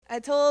I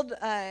told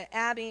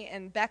Abby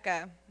and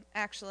Becca,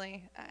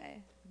 actually,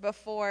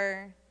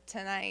 before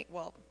tonight.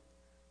 Well,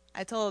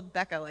 I told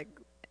Becca like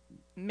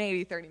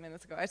maybe 30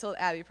 minutes ago. I told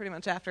Abby pretty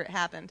much after it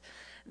happened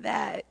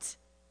that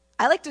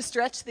I like to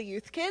stretch the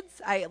youth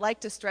kids. I like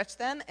to stretch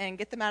them and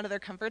get them out of their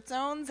comfort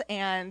zones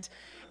and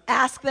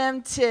ask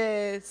them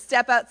to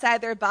step outside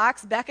their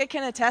box. Becca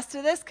can attest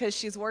to this because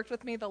she's worked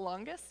with me the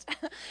longest.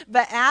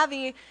 But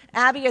Abby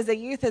as a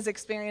youth has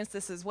experienced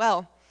this as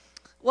well.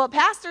 Well,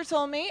 Pastor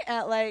told me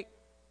at like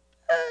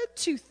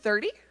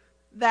 2:30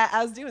 that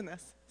I was doing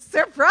this.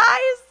 Surprise!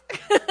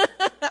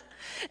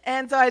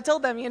 And so I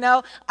told them,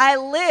 I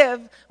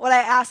live what I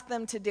ask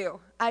them to do.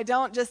 I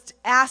don't just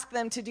ask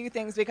them to do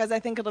things because I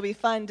think it'll be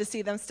fun to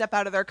see them step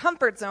out of their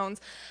comfort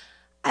zones.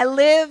 I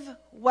live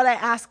what I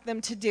ask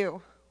them to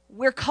do.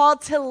 We're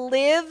called to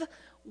live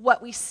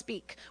what we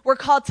speak. We're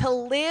called to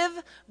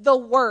live the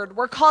word.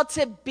 We're called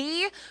to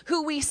be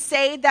who we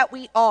say that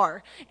we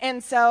are.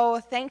 And so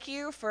thank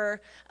you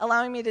for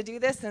allowing me to do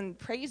this, and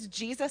praise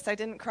Jesus, I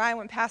didn't cry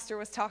when Pastor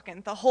was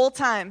talking. The whole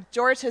time,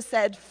 George has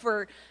said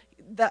for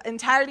the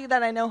entirety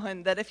that I know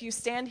him, that if you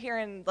stand here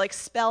and like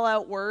spell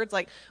out words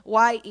like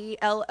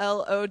YELLOWBL,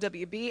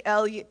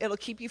 it'll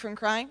keep you from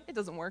crying. It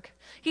doesn't work.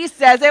 He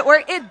says it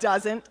where it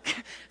doesn't.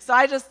 So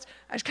I just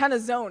kind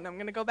of zoned. I'm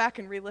going to go back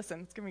and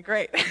re-listen. It's going to be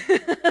great.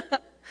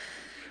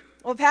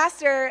 Well,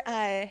 Pastor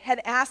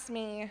had asked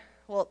me,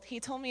 he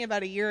told me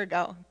about a year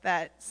ago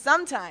that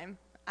sometime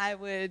I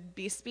would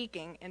be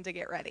speaking and to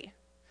get ready.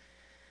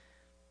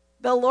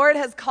 The Lord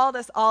has called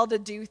us all to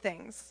do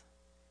things,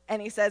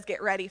 and he says, get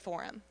ready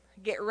for him.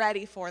 Get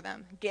ready for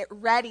them. Get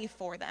ready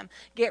for them.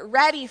 Get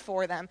ready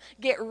for them.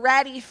 Get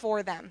ready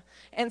for them.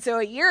 And so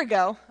a year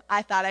ago,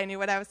 I thought I knew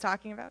what I was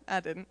talking about. I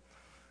didn't.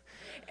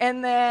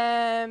 And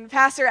then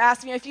Pastor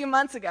asked me a few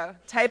months ago,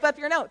 type up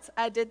your notes.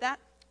 I did that.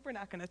 We're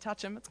not going to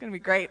touch them. It's going to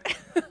be great.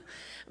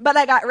 But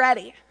I got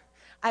ready.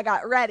 I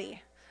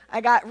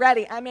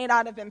may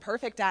not have been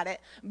perfect at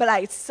it, but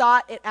I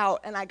sought it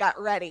out, and I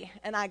got ready,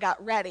 and I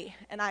got ready,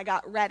 and I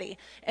got ready.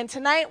 And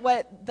tonight,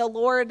 what the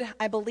Lord,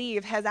 I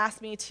believe, has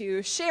asked me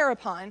to share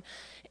upon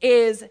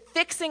is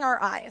fixing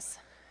our eyes.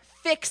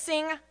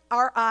 Fixing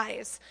our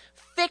eyes.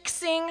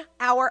 Fixing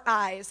our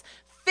eyes.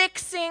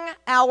 Fixing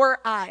our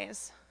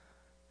eyes.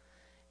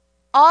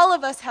 All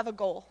of us have a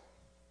goal.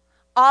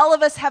 All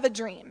of us have a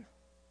dream.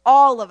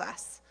 All of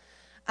us.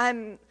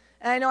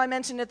 I know I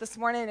mentioned it this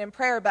morning in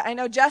prayer, but I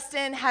know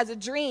Justin has a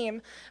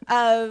dream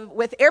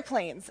with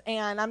airplanes,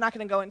 and I'm not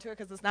going to go into it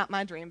because it's not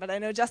my dream, but I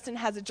know Justin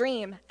has a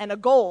dream and a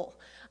goal.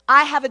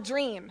 I have a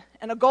dream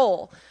and a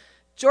goal.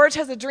 George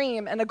has a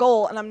dream and a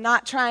goal, and I'm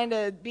not trying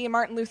to be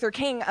Martin Luther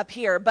King up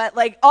here, but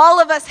like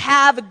all of us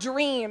have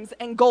dreams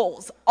and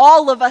goals.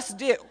 All of us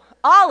do.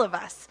 All of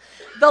us.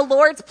 The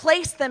Lord's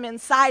placed them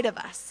inside of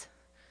us.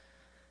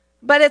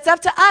 But it's up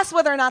to us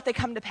whether or not they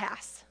come to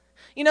pass.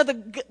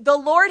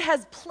 The Lord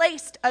has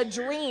placed a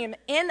dream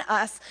in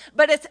us,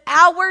 but it's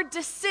our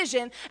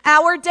decision,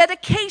 our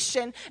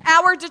dedication,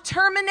 our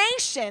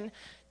determination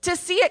to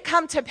see it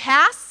come to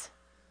pass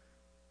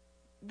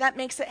that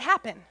makes it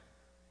happen.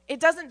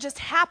 It doesn't just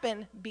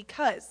happen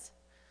because.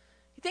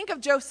 You think of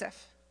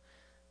Joseph.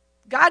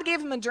 God gave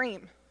him a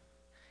dream.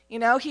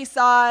 He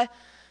saw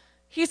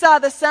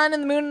the sun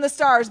and the moon and the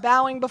stars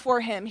bowing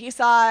before him. He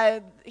saw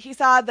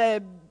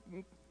the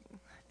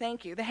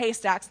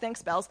haystacks.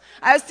 Thanks, Bells.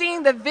 I was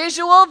seeing the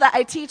visual that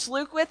I teach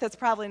Luke with. It's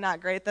probably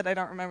not great that I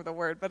don't remember the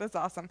word, but it's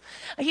awesome.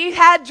 He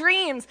had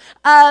dreams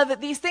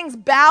of these things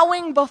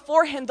bowing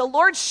before him. The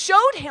Lord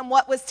showed him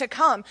what was to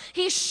come.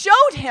 He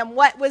showed him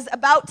what was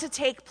about to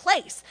take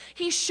place.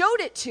 He showed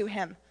it to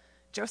him.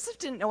 Joseph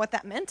didn't know what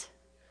that meant.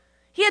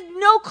 He had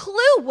no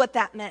clue what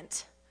that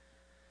meant.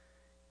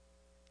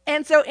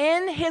 And so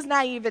in his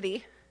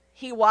naivety,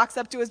 he walks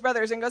up to his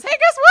brothers and goes, hey,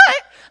 guess what?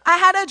 I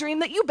had a dream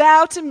that you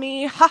bow to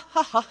me. Ha,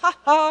 ha, ha,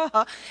 ha,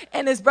 ha.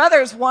 And his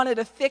brothers wanted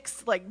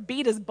to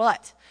beat his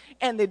butt.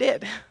 And they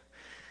did.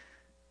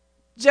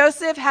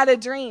 Joseph had a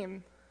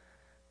dream.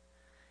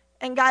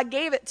 And God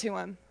gave it to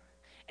him.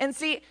 And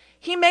see,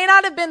 he may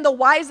not have been the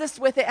wisest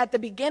with it at the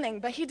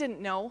beginning, but he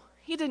didn't know.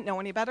 He didn't know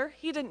any better.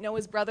 He didn't know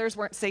his brothers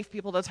weren't safe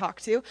people to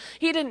talk to.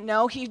 He didn't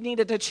know he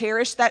needed to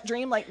cherish that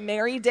dream like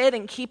Mary did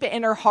and keep it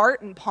in her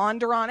heart and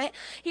ponder on it.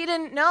 He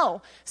didn't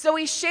know. So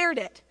he shared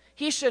it.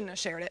 He shouldn't have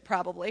shared it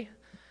probably,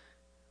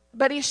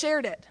 but he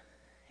shared it.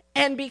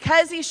 And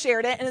because he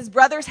shared it and his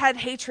brothers had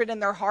hatred in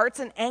their hearts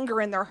and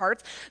anger in their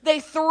hearts, they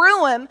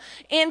threw him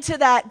into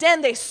that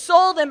den. They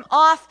sold him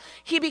off.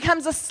 He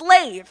becomes a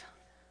slave.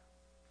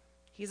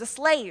 He's a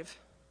slave.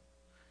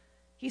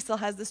 He still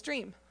has this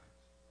dream.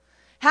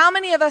 How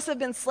many of us have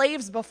been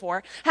slaves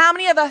before? How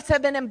many of us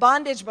have been in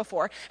bondage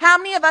before? How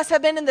many of us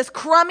have been in this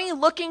crummy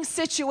looking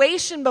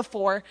situation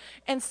before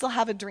and still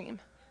have a dream?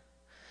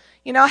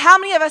 How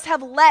many of us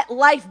have let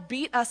life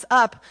beat us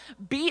up,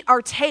 beat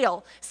our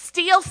tail,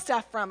 steal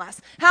stuff from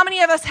us? How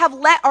many of us have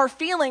let our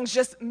feelings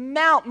just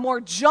mount more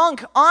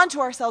junk onto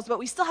ourselves, but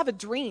we still have a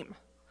dream?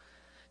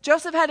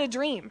 Joseph had a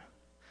dream.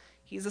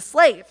 He's a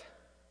slave.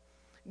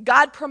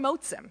 God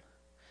promotes him.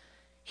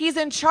 He's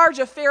in charge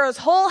of Pharaoh's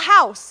whole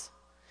house.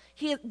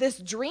 This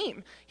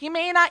dream, he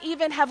may not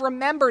even have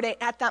remembered it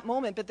at that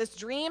moment, but this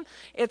dream,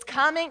 it's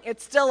coming,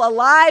 it's still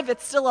alive,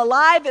 it's still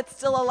alive, it's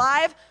still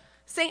alive.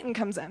 Satan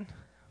comes in.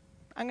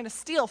 I'm going to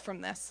steal from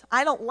this.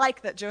 I don't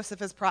like that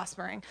Joseph is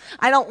prospering.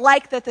 I don't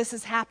like that this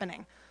is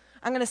happening.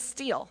 I'm going to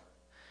steal.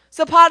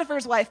 So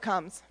Potiphar's wife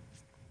comes.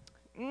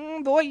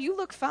 Boy, you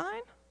look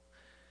fine.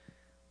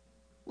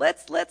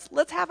 Let's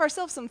have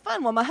ourselves some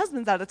fun while my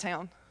husband's out of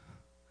town.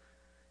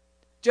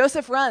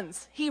 Joseph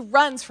runs. He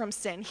runs from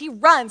sin. He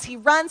runs.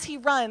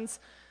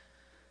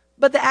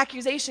 But the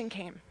accusation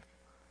came.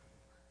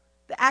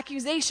 The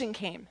accusation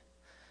came.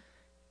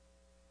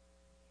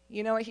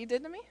 You know what he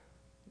did to me?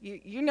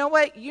 You know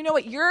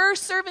what your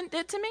servant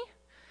did to me?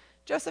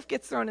 Joseph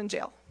gets thrown in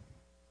jail.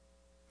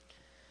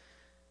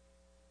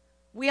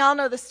 We all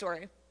know this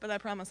story, but I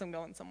promise I'm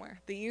going somewhere.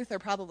 The youth are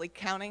probably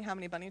counting how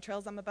many bunny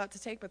trails I'm about to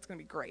take, but it's going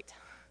to be great.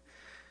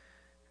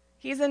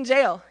 He's in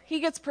jail. He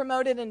gets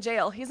promoted in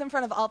jail. He's in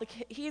front of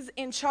he's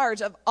in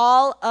charge of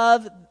all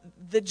of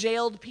the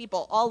jailed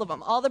people, all of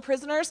them, all the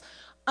prisoners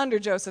under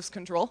Joseph's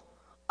control,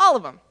 all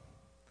of them.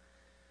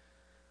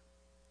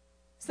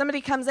 Somebody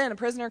comes in, a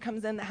prisoner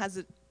comes in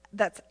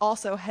that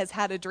also has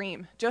had a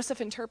dream. Joseph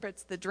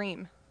interprets the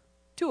dream.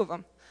 2 of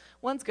them.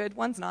 One's good,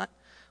 one's not.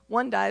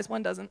 One dies,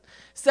 one doesn't.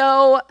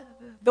 So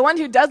the one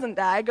who doesn't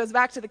die goes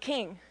back to the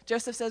king.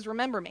 Joseph says,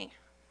 "Remember me."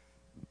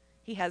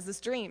 He has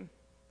this dream.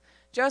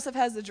 Joseph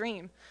has the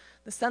dream.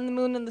 The sun, the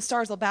moon, and the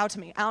stars will bow to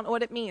me. I don't know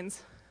what it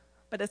means,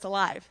 but it's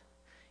alive.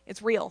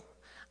 It's real.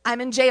 I'm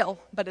in jail,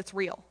 but it's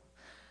real.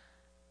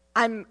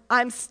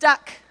 I'm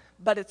stuck,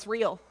 but it's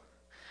real.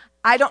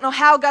 I don't know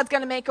how God's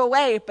going to make a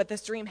way, but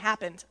this dream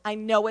happened. I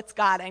know it's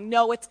God. I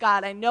know it's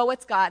God. I know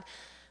it's God.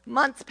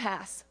 Months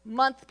pass.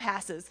 Month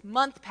passes.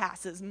 Month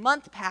passes.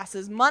 Month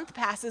passes. Month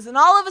passes. And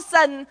all of a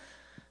sudden,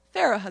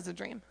 Pharaoh has a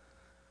dream.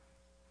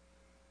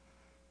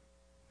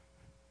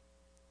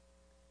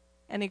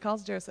 And he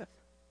calls Joseph.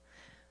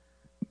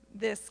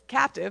 This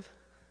captive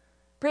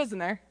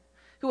prisoner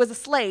who was a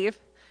slave,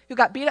 who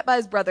got beat up by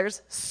his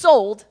brothers,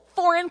 sold,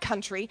 foreign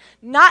country,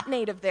 not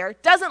native there,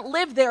 doesn't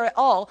live there at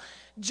all.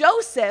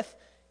 Joseph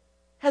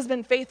has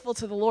been faithful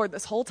to the Lord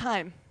this whole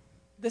time.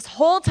 This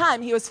whole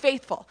time he was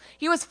faithful.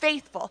 He was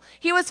faithful.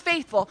 He was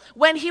faithful.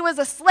 When he was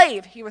a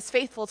slave, he was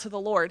faithful to the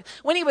Lord.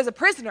 When he was a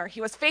prisoner, he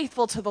was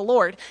faithful to the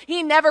Lord.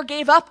 He never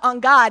gave up on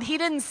God. He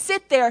didn't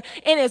sit there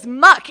in his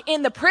muck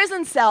in the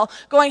prison cell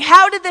going,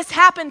 "How did this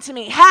happen to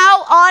me?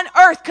 How on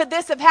earth could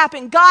this have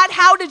happened? God,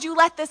 how did you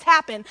let this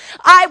happen?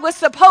 I was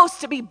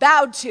supposed to be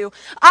bowed to.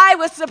 I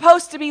was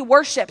supposed to be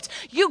worshiped.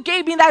 You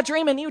gave me that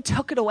dream and you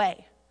took it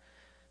away."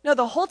 No,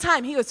 the whole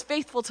time he was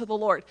faithful to the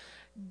Lord.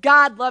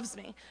 God loves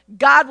me.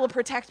 God will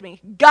protect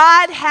me.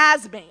 God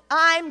has me.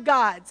 I'm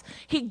God's.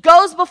 He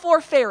goes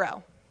before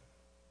Pharaoh.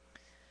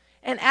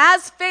 And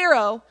as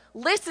Pharaoh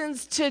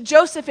listens to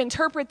Joseph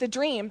interpret the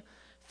dream,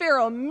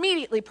 Pharaoh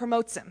immediately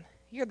promotes him.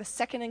 You're the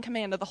second in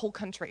command of the whole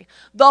country.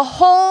 The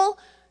whole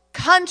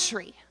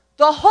country.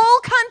 The whole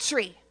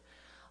country.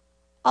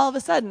 All of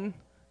a sudden,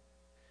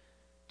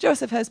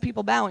 Joseph has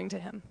people bowing to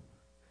him,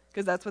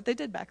 because that's what they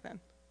did back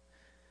then.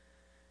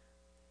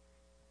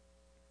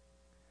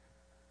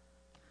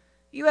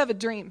 You have a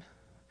dream,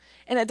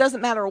 and it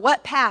doesn't matter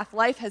what path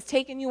life has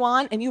taken you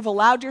on and you've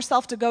allowed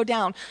yourself to go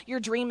down,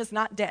 your dream is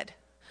not dead.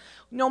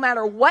 No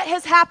matter what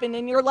has happened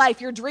in your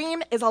life, your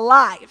dream is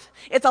alive.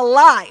 It's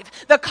alive.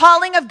 The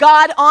calling of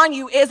God on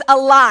you is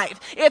alive.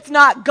 It's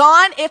not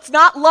gone. It's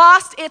not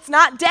lost. It's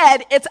not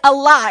dead. It's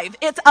alive.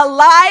 It's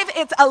alive.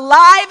 It's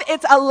alive.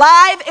 It's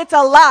alive. It's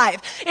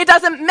alive. It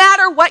doesn't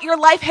matter what your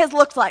life has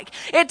looked like.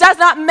 It does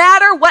not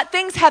matter what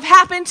things have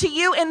happened to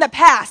you in the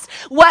past.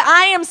 What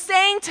I am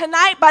saying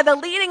tonight by the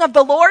leading of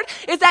the Lord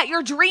is that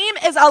your dream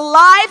is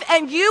alive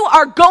and you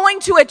are going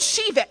to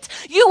achieve it.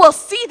 You will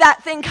see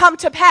that thing come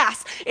to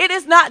pass. It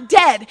is not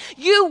dead.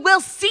 You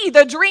will see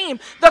the dream,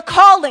 the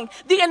calling,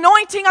 the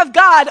anointing of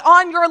God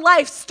on your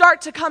life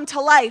start to come to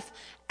life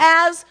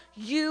as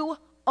you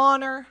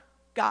honor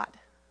God.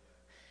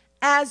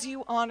 As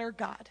you honor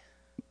God.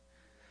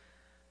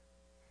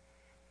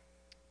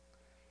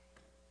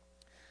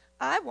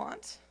 I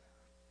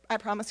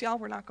promise y'all,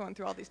 we're not going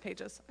through all these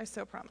pages. I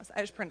so promise.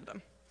 I just printed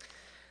them.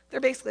 They're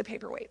basically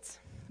paperweights.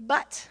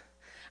 But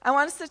I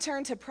want us to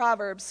turn to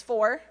Proverbs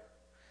 4,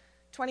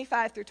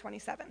 25 through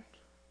 27.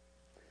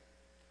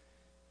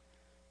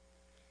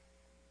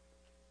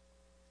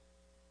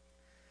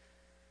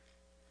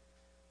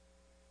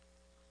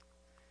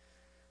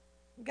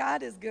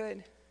 God is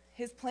good.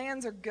 His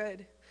plans are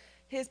good.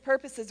 His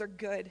purposes are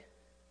good.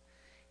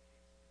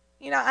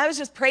 You know, I was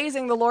just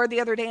praising the Lord the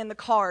other day in the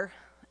car,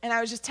 and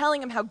I was just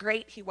telling him how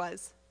great he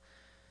was.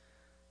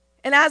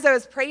 And as I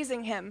was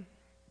praising him,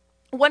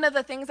 one of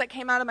the things that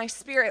came out of my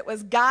spirit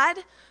was,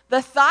 "God,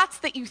 the thoughts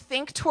that you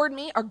think toward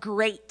me are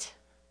great."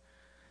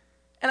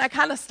 And I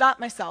kind of stopped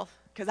myself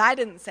because I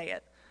didn't say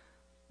it.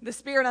 The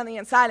Spirit on the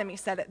inside of me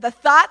said it. The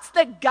thoughts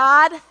that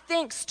God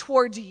thinks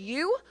towards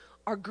you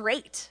are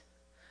great.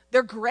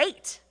 They're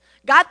great.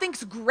 God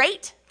thinks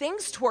great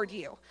things toward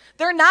you.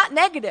 They're not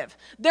negative.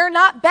 They're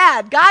not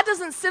bad. God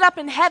doesn't sit up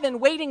in heaven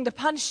waiting to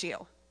punish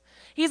you.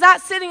 He's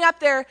not sitting up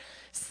there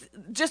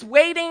just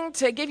waiting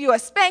to give you a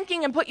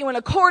spanking and put you in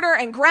a corner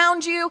and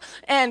ground you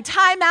and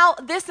time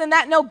out this and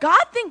that. No,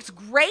 God thinks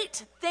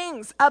great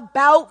things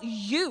about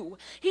you.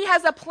 He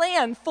has a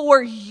plan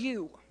for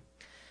you.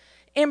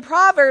 In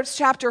Proverbs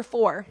chapter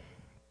 4,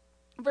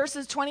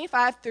 verses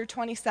 25 through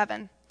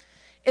 27,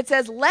 it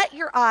says, "Let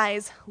your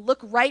eyes look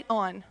right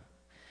on,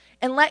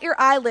 and let your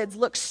eyelids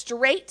look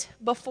straight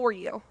before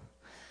you.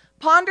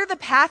 Ponder the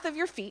path of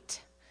your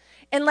feet,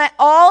 and let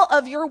all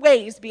of your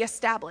ways be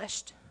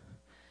established.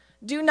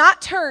 Do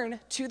not turn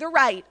to the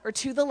right or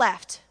to the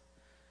left.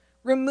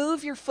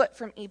 Remove your foot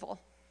from evil."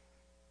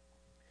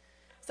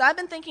 So I've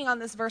been thinking on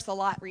this verse a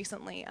lot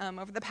recently,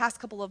 over the past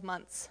couple of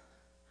months.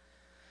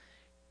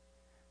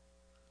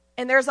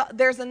 And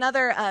there's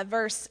another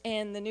verse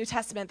in the New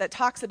Testament that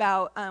talks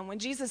about when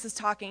Jesus is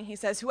talking, he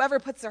says, "Whoever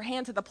puts their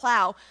hand to the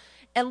plow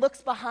and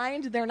looks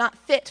behind, they're not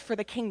fit for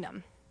the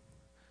kingdom."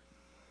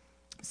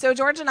 So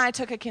George and I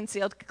took a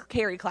concealed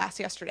carry class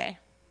yesterday.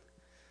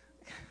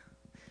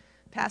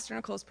 Pastor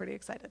Nicole's pretty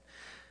excited.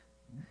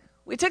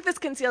 We took this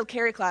concealed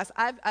carry class.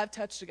 I've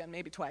touched a gun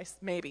maybe twice,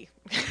 maybe.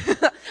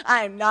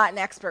 I am not an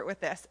expert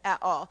with this at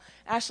all.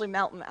 Ashley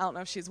Melton, I don't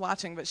know if she's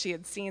watching, but she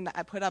had seen that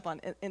I put up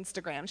on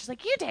Instagram. She's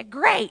like, "You did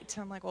great."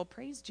 I'm like, well,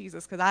 praise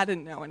Jesus, because I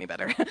didn't know any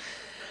better.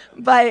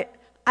 But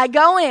I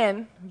go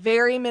in,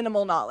 very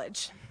minimal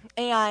knowledge,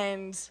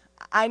 and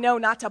I know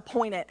not to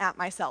point it at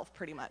myself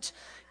pretty much,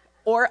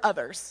 or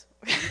others.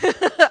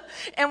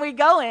 And we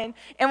go in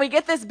and we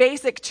get this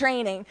basic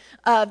training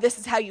of this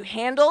is how you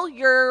handle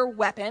your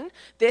weapon,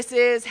 this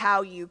is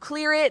how you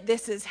clear it,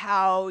 this is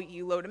how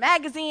you load a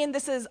magazine,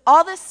 this is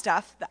all this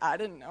stuff that I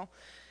didn't know.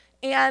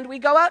 And we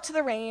go out to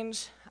the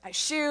range, I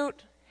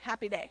shoot,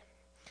 happy day.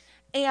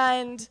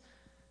 And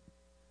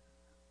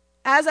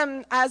as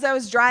I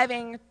was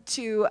driving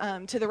to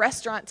the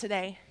restaurant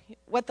today,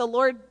 what the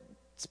Lord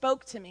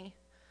spoke to me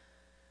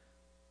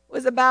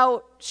was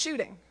about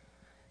shooting.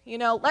 You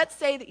know, let's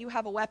say that you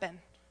have a weapon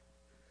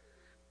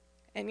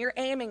and you're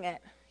aiming it.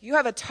 You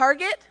have a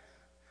target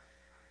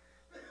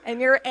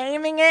and you're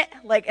aiming it,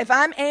 like if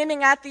I'm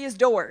aiming at these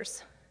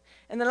doors,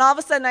 and then all of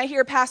a sudden I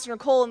hear Pastor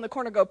Nicole in the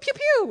corner go, "Pew,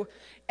 pew,"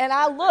 and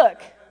I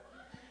look,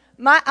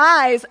 my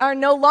eyes are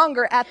no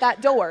longer at that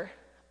door.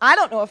 I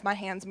don't know if my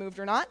hands moved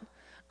or not.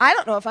 I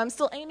don't know if I'm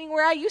still aiming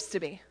where I used to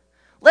be.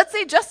 Let's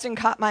say Justin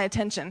caught my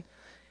attention.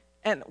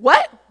 And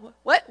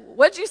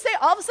what'd you say?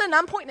 All of a sudden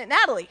I'm pointing at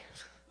Natalie.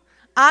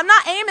 I'm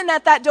not aiming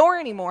at that door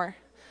anymore.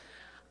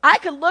 I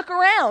could look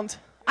around.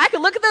 I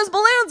could look at those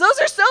balloons. Those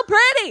are so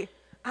pretty.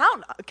 I don't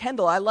know.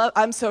 Kendall,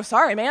 I'm so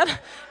sorry, man.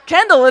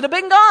 Kendall would have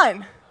been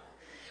gone.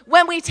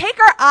 When we take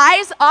our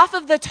eyes off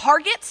of the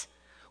target,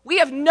 we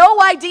have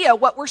no idea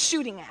what we're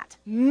shooting at.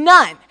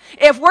 None.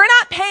 If we're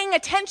not paying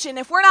attention,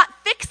 if we're not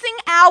fixing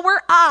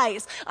our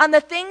eyes on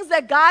the things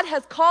that God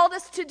has called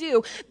us to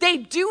do, they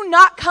do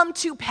not come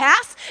to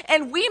pass,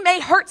 and we may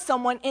hurt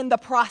someone in the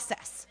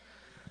process.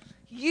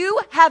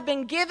 You have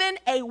been given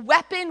a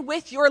weapon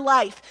with your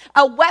life,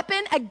 a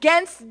weapon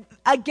against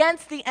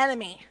the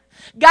enemy.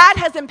 God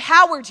has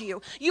empowered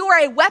you. You are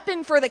a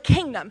weapon for the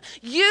kingdom.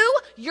 You,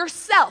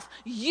 yourself,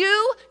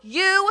 you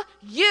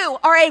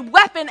are a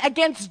weapon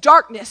against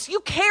darkness. You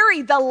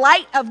carry the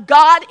light of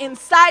God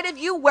inside of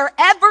you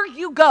wherever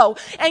you go.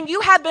 And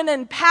you have been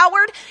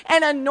empowered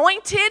and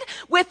anointed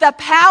with the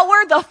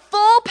power, the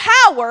full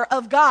power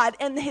of God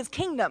and his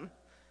kingdom.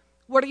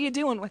 What are you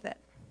doing with it?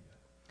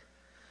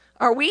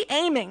 Are we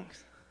aiming?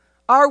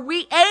 Are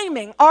we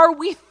aiming? Are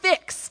we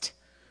fixed?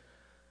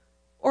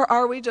 Or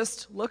are we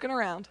just looking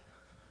around,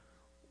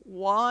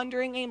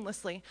 wandering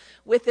aimlessly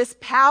with this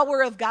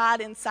power of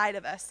God inside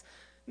of us,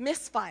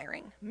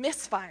 misfiring,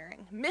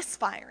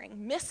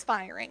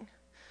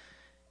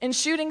 and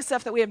shooting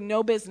stuff that we have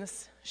no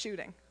business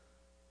shooting?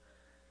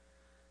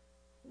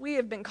 We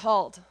have been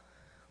called.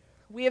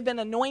 We have been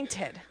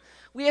anointed.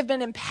 We have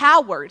been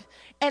empowered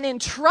and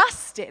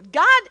entrusted.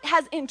 God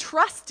has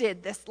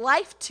entrusted this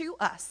life to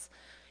us.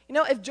 You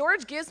know, if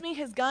George gives me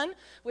his gun,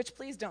 which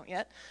please don't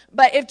yet,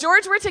 but if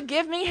George were to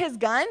give me his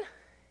gun,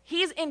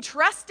 he's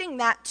entrusting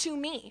that to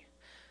me.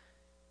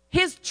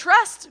 His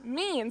trust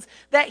means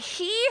that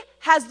he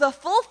has the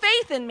full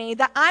faith in me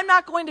that I'm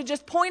not going to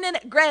just point it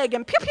at Greg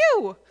and pew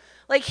pew.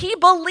 Like he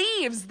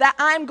believes that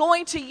I'm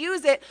going to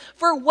use it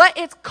for what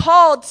it's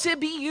called to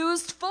be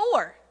used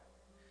for.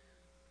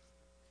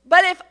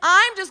 But if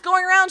I'm just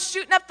going around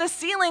shooting up the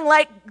ceiling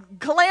like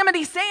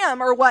Calamity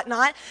Sam or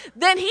whatnot,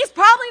 then he's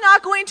probably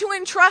not going to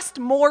entrust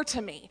more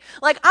to me.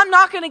 Like, I'm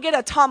not going to get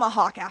a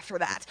tomahawk after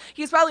that.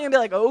 He's probably going to be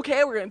like,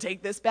 okay, we're going to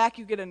take this back.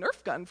 You get a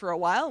Nerf gun for a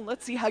while, and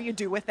let's see how you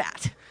do with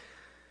that.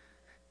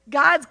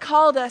 God's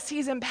called us.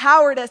 He's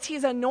empowered us.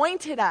 He's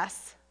anointed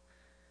us.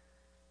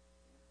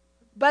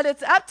 But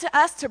it's up to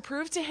us to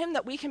prove to him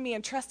that we can be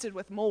entrusted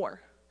with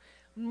more.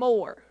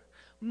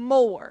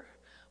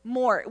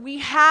 We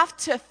have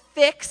to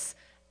fix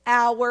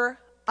our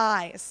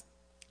eyes.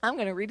 I'm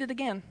going to read it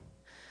again.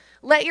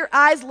 Let your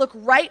eyes look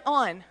right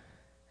on,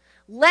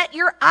 Let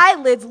your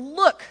eyelids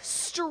look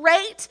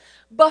straight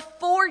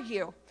before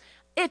you.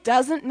 It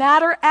doesn't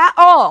matter at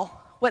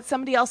all what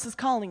somebody else's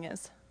calling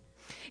is.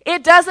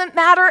 It doesn't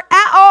matter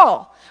at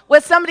all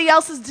what somebody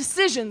else's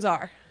decisions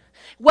are.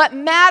 What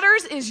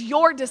matters is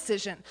your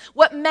decision.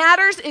 What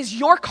matters is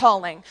your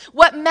calling.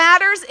 What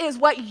matters is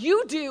what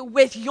you do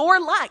with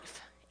your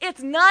life.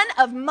 It's none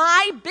of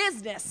my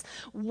business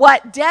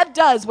what Deb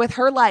does with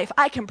her life.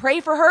 I can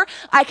pray for her.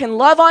 I can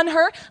love on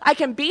her. I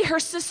can be her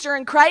sister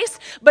in Christ.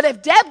 But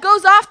if Deb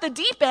goes off the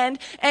deep end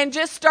and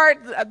just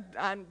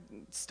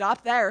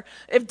stop there.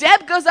 If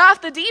Deb goes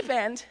off the deep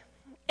end,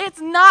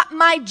 it's not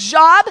my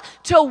job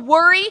to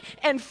worry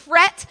and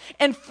fret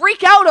and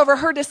freak out over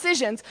her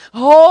decisions.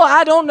 Oh,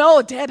 I don't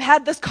know. Deb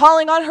had this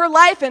calling on her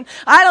life, and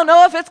I don't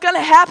know if it's going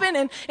to happen.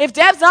 And if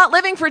Deb's not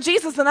living for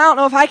Jesus, then I don't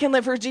know if I can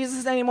live for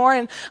Jesus anymore.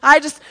 And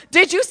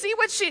did you see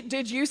what she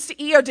did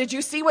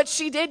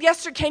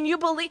yesterday? Can you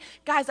believe?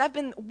 Guys, I've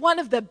been one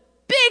of the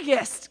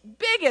biggest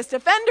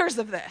offenders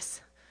of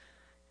this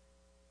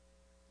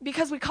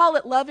because we call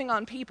it loving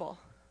on people.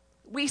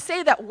 We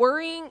say that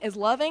worrying is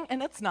loving,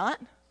 and it's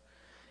not.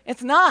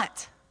 It's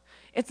not.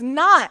 It's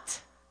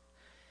not.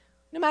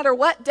 No matter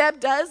what Deb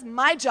does,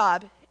 my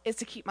job is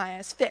to keep my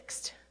eyes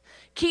fixed.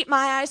 Keep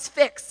my eyes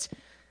fixed.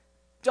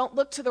 Don't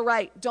look to the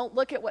right. Don't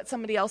look at what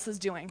somebody else is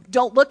doing.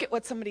 Don't look at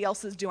what somebody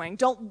else is doing.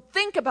 Don't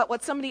think about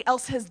what somebody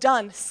else has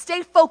done.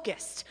 Stay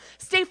focused.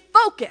 Stay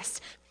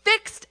focused.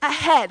 Fixed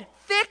ahead.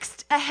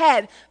 Fixed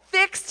ahead.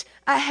 Fixed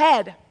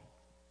ahead.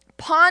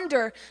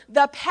 Ponder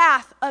the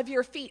path of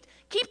your feet.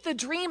 Keep the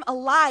dream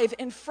alive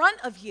in front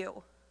of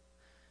you.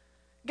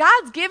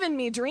 God's given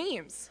me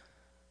dreams.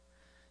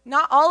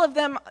 Not all of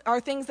them are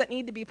things that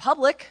need to be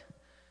public,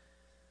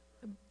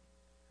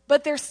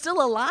 but they're still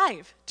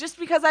alive. Just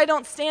because I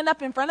don't stand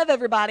up in front of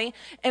everybody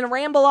and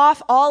ramble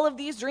off all of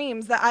these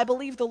dreams that I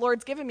believe the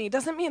Lord's given me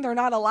doesn't mean they're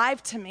not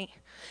alive to me.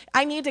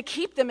 I need to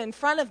keep them in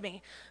front of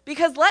me.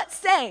 Because let's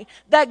say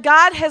that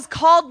God has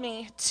called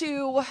me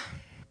to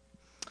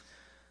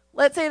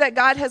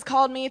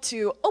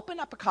open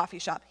up a coffee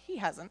shop. He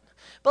hasn't.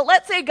 But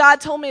let's say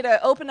God told me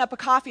to open up a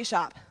coffee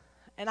shop.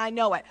 And I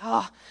know it.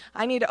 Oh,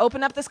 I need to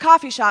open up this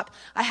coffee shop.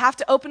 I have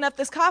to open up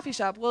this coffee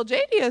shop. Well,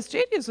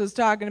 JDS was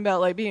talking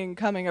about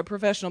becoming a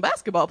professional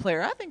basketball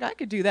player. I think I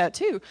could do that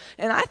too.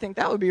 And I think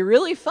that would be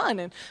really fun.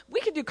 And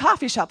we could do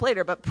coffee shop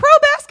later. But pro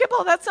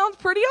basketball, that sounds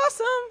pretty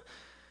awesome.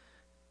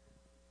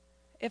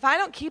 If I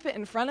don't keep it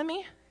in front of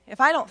me,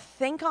 if I don't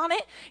think on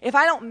it, if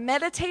I don't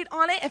meditate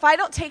on it, if I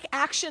don't take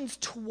actions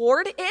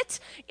toward it,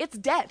 it's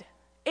dead.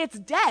 It's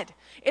dead.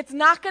 It's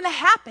not going to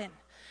happen.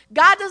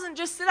 God doesn't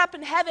just sit up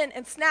in heaven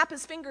and snap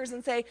his fingers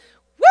and say,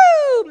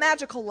 woo,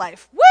 magical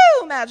life,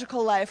 woo,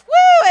 magical life,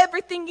 woo,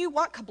 everything you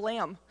want,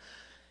 kablam.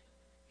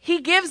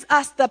 He gives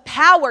us the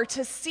power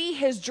to see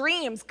his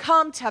dreams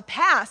come to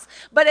pass,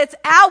 but it's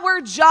our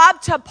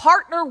job to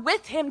partner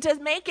with him to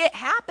make it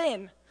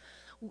happen.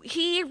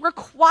 He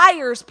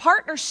requires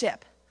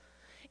partnership.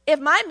 If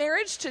my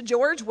marriage to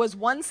George was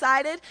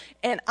one-sided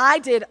and I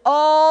did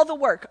all the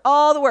work,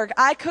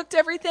 I cooked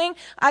everything,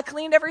 I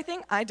cleaned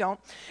everything, I don't,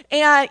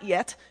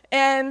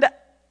 and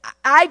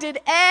I did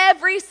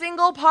every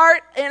single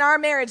part in our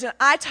marriage, and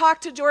I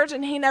talked to George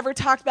and he never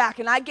talked back,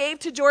 and I gave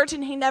to George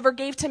and he never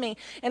gave to me,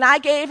 and I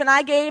gave,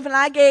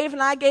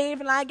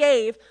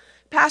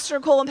 Pastor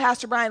Nicole and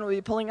Pastor Brian will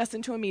be pulling us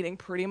into a meeting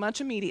pretty much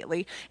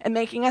immediately and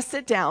making us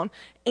sit down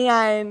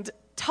and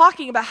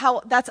talking about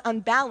how that's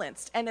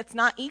unbalanced and it's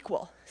not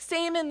equal.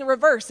 Same in the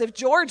reverse. If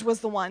George was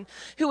the one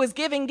who was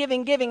giving,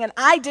 and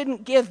I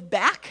didn't give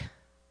back,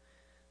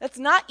 that's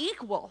not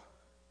equal.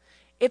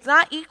 It's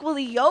not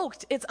equally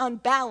yoked. It's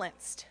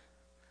unbalanced.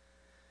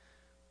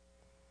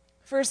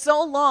 For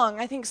so long,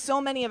 I think so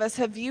many of us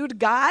have viewed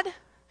God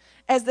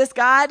as this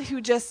God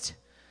who just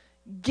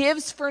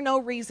gives for no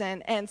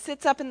reason and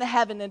sits up in the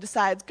heaven and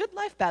decides good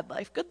life, bad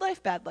life, good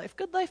life, bad life,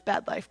 good life,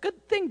 bad life,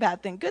 good thing,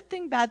 bad thing, good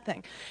thing, bad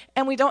thing.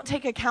 And we don't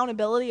take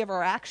accountability of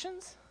our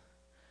actions.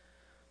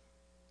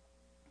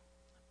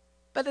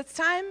 But it's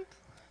time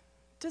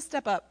to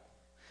step up.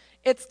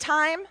 It's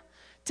time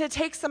to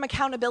take some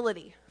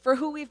accountability for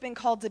who we've been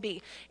called to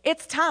be.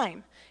 It's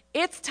time.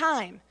 It's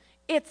time.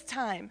 It's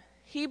time.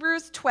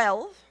 Hebrews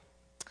 12.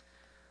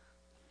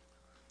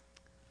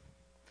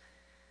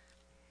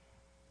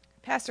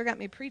 Pastor got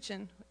me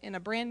preaching in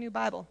a brand new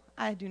Bible.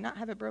 I do not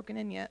have it broken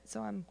in yet,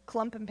 so I'm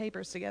clumping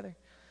papers together.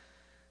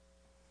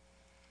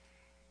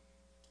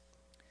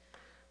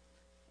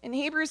 In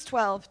Hebrews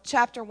 12,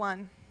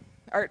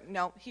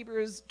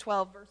 Hebrews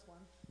 12, verse 1.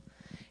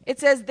 It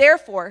says,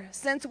 therefore,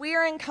 since we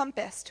are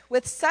encompassed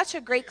with such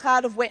a great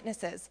cloud of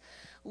witnesses,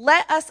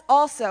 let us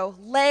also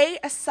lay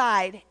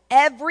aside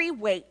every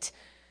weight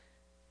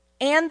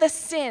and the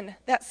sin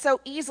that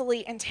so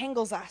easily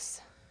entangles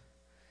us.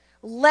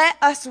 Let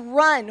us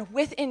run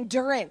with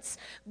endurance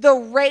the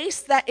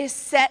race that is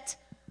set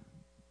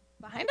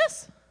behind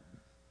us,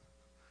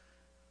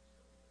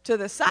 to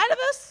the side of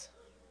us,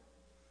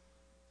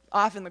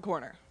 off in the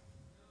corner.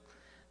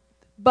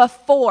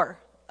 Before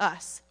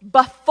us.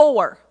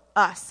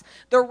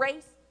 The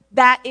race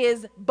that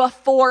is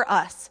before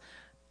us.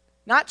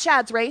 Not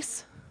Chad's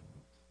race,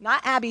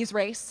 not Abby's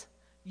race,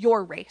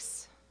 your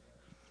race.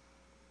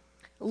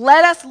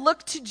 Let us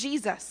look to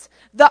Jesus,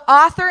 the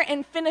author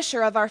and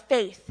finisher of our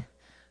faith,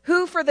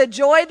 who for the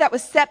joy that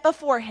was set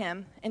before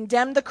him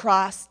endured the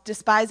cross,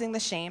 despising the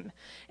shame,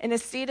 and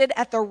is seated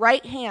at the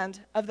right hand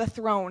of the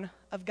throne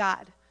of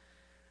God.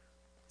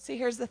 See,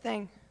 here's the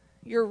thing.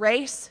 Your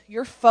race,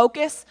 your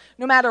focus,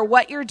 no matter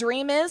what your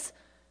dream is,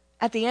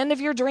 at the end of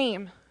your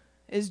dream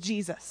is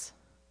Jesus.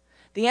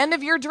 The end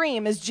of your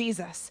dream is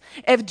Jesus.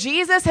 If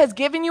Jesus has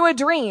given you a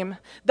dream,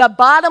 the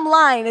bottom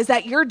line is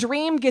that your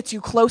dream gets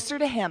you closer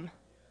to him.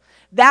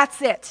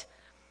 That's it.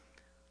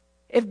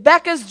 If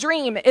Becca's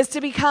dream is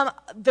to become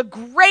the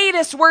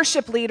greatest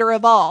worship leader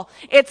of all,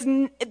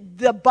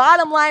 the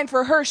bottom line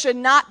for her should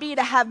not be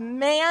to have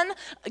man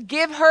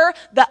give her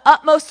the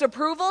utmost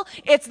approval.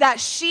 It's that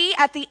she,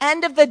 at the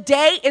end of the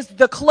day, is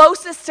the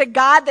closest to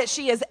God that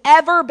she has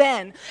ever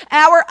been.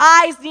 Our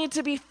eyes need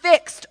to be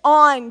fixed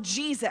on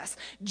Jesus.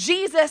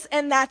 Jesus,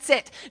 and that's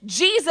it.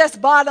 Jesus,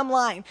 bottom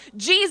line.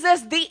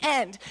 Jesus, the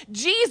end.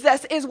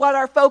 Jesus is what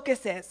our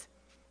focus is.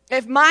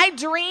 If my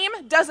dream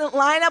doesn't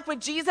line up with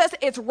Jesus,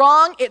 it's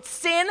wrong, it's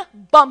sin,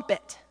 bump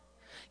it.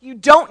 You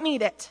don't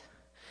need it.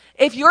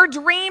 If your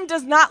dream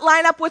does not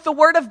line up with the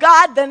Word of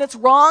God, then it's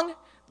wrong.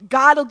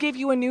 God will give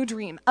you a new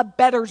dream, a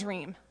better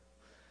dream.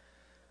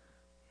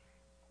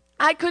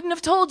 I couldn't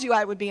have told you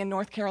I would be in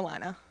North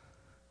Carolina.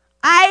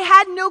 I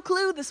had no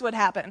clue this would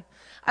happen.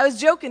 I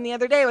was joking the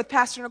other day with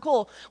Pastor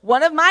Nicole.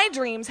 One of my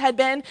dreams had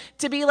been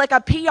to be like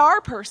a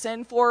PR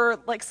person for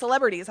like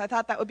celebrities. I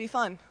thought that would be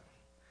fun.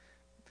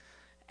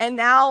 And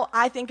now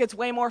I think it's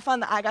way more fun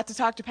that I got to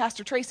talk to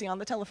Pastor Tracy on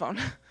the telephone.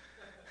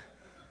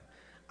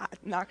 I'm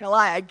not going to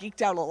lie, I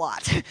geeked out a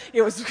lot.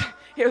 It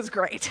was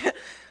great.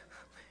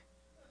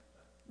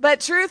 But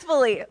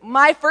truthfully,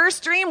 my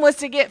first dream was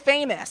to get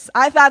famous.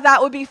 I thought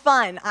that would be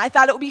fun. I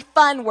thought it would be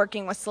fun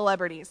working with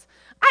celebrities.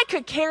 I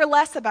could care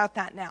less about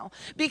that now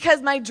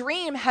because my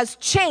dream has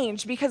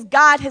changed because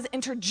God has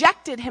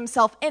interjected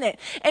himself in it.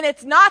 And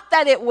it's not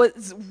that it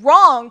was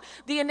wrong,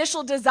 the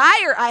initial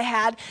desire I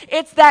had.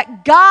 It's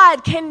that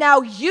God can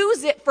now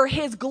use it for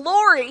his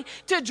glory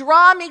to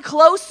draw me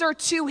closer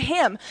to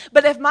him.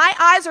 But if my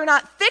eyes are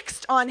not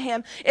fixed on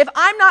him, if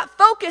I'm not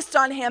focused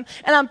on him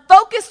and I'm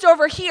focused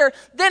over here,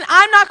 then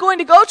I'm not going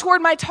to go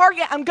toward my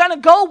target. I'm going to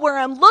go where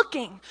I'm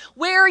looking.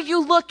 Where are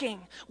you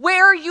looking?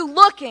 Where are you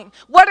looking?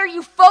 What are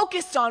you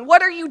focused on?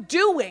 What are you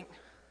doing?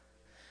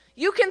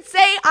 You can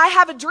say, I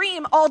have a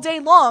dream all day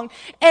long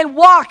and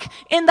walk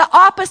in the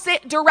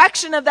opposite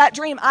direction of that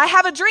dream. I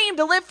have a dream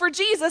to live for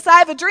Jesus. I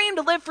have a dream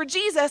to live for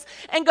Jesus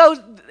and go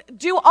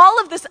do all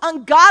of this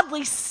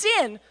ungodly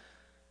sin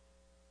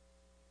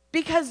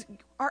because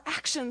our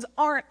actions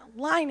aren't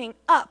lining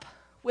up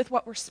with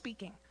what we're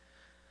speaking.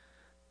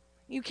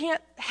 You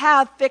can't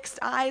have fixed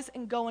eyes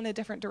and go in a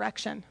different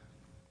direction.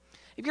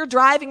 If you're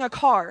driving a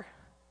car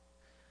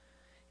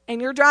and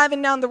you're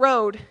driving down the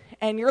road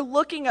and you're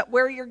looking at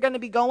where you're going to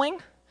be going,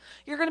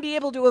 you're going to be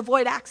able to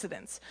avoid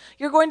accidents.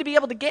 You're going to be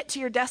able to get to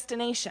your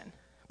destination.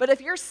 But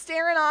if you're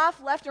staring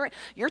off left and right,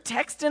 you're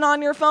texting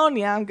on your phone,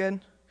 yeah, I'm good.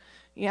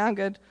 Yeah, I'm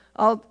good.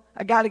 I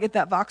got to get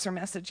that Voxer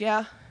message.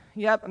 Yeah,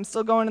 yep, I'm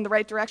still going in the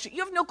right direction.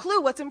 You have no clue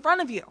what's in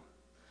front of you.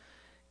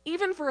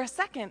 Even for a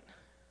second.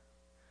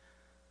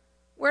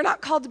 We're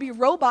not called to be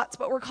robots,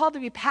 but we're called to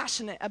be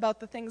passionate about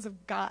the things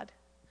of God.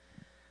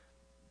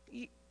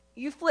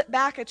 You flip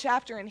back a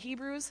chapter in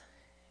Hebrews,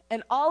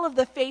 and all of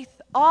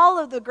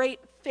the great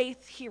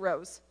faith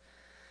heroes,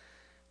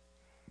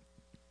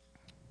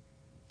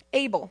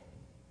 Abel,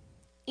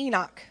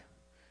 Enoch,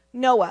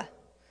 Noah,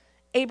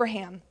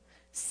 Abraham,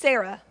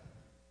 Sarah,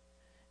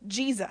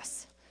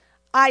 Jesus,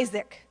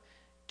 Isaac,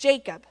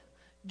 Jacob,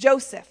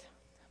 Joseph,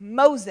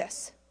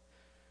 Moses,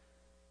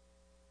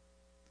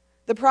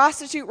 the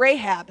prostitute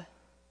Rahab,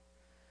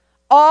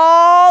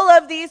 all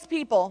of these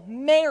people,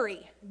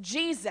 Mary,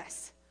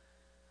 Jesus,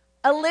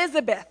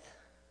 Elizabeth,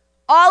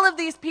 all of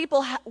these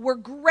people were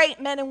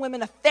great men and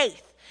women of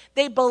faith.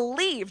 They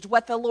believed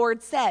what the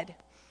Lord said.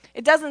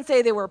 It doesn't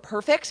say they were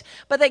perfect,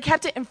 but they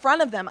kept it in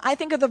front of them. I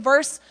think of the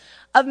verse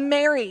of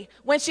Mary.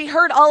 When she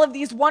heard all of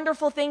these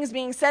wonderful things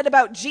being said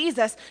about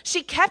Jesus,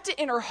 she kept it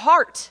in her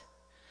heart.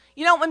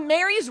 You know, when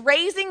Mary's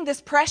raising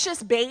this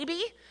precious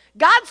baby,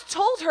 God's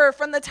told her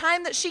from the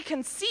time that she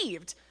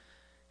conceived,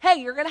 hey,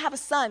 you're going to have a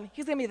son.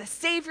 He's going to be the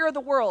Savior of the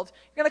world.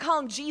 You're going to call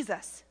him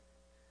Jesus.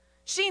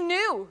 She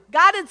knew.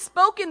 God had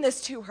spoken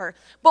this to her.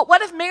 But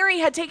what if Mary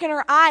had taken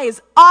her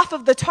eyes off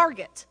of the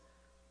target?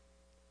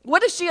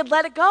 What if she had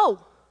let it go?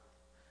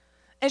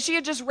 And she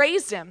had just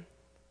raised him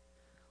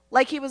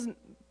like he was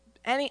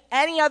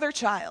any other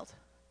child?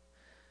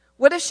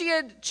 What if she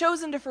had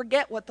chosen to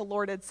forget what the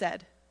Lord had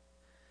said?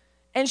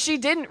 And she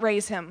didn't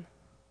raise him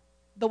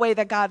the way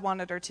that God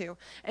wanted her to.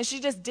 And she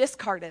just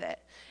discarded it.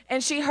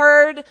 And she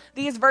heard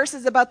these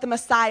verses about the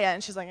Messiah.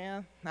 And she's like,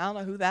 yeah, I don't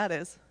know who that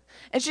is.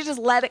 And she just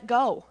let it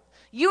go.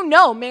 You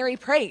know Mary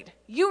prayed.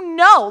 You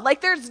know,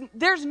 like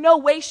there's no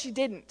way she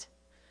didn't.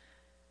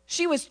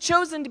 She was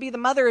chosen to be the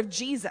mother of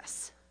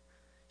Jesus.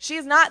 She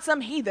is not some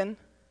heathen.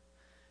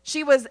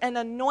 She was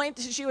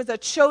a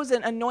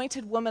chosen,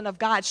 anointed woman of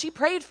God. She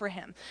prayed for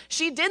him.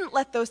 She didn't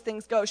let those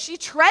things go. She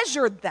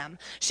treasured them.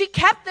 She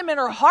kept them in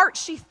her heart.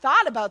 She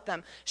thought about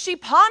them. She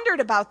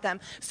pondered about them.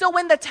 So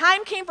when the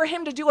time came for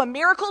him to do a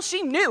miracle,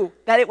 she knew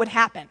that it would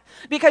happen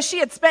because she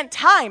had spent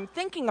time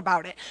thinking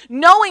about it,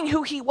 knowing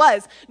who he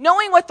was,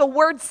 knowing what the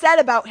word said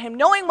about him,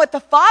 knowing what the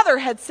Father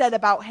had said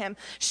about him.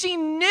 She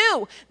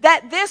knew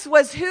that this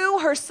was who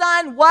her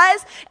son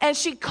was, and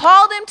she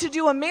called him to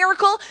do a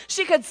miracle.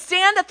 She could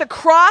stand at the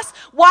cross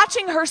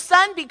watching her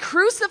son be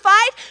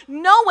crucified,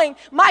 knowing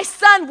my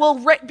son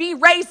will be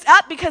raised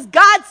up because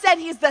God said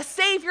he's the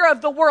Savior of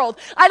the world.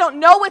 I don't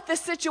know what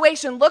this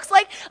situation looks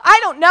like. I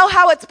don't know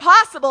how it's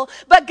possible,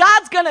 but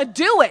God's going to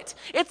do it.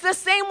 It's the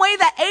same way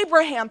that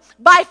Abraham,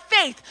 by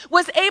faith,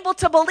 was able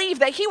to believe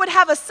that he would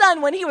have a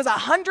son when he was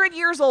 100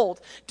 years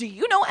old. Do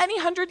you know any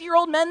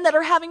 100-year-old men that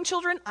are having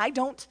children? I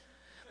don't.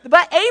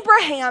 But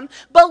Abraham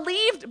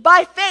believed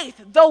by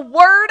faith the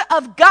word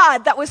of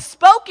God that was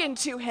spoken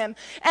to him.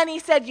 And he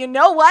said, you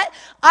know what?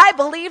 I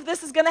believe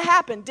this is going to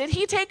happen. Did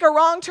he take a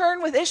wrong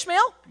turn with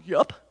Ishmael?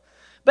 Yup.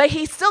 But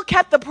he still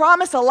kept the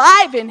promise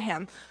alive in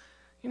him.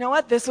 You know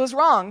what? This was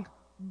wrong.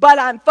 But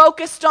I'm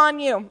focused on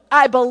you.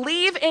 I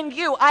believe in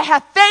you. I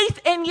have faith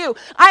in you.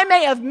 I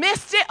may have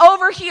missed it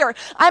over here.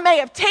 I may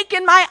have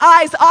taken my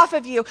eyes off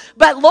of you.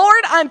 But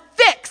Lord, I'm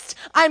fixed.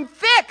 I'm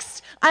fixed.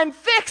 I'm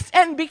fixed.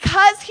 And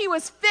because he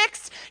was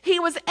fixed, he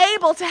was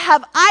able to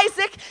have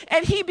Isaac,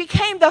 and he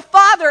became the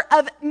father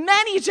of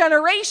many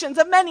generations,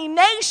 of many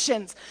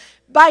nations,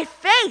 by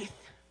faith.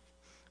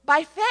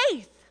 By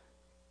faith.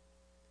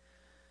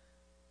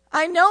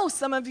 I know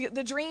some of you,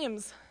 the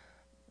dreams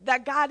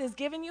that God has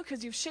given you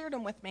because you've shared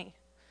them with me.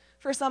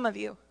 For some of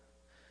you,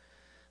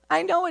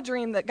 I know a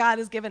dream that God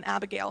has given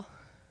Abigail.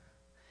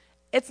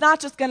 It's not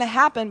just going to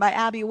happen by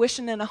Abby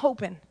wishing and a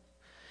hoping.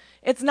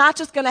 It's not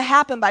just going to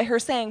happen by her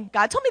saying,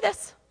 God told me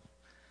this.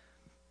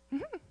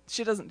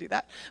 She doesn't do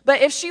that.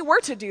 But if she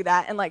were to do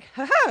that and like,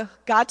 haha,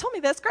 God told me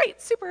this,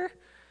 great, super.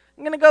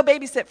 I'm going to go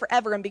babysit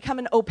forever and become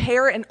an au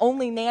pair and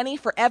only nanny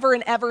forever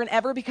and ever and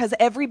ever because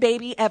every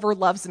baby ever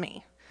loves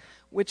me,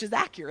 which is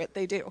accurate,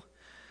 they do.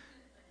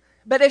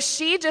 But if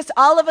she just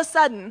all of a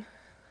sudden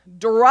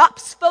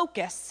drops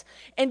focus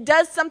and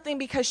does something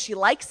because she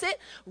likes it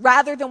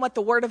rather than what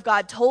the Word of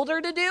God told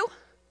her to do,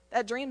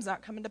 that dream's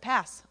not coming to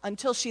pass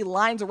until she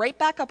lines right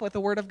back up with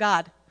the Word of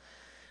God.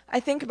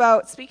 I think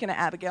about, speaking of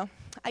Abigail,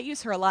 I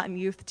use her a lot in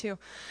youth too.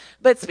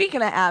 But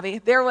speaking of Abby,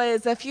 there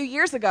was a few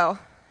years ago,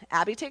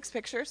 Abby takes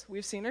pictures,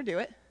 we've seen her do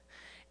it,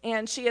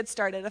 and she had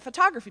started a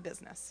photography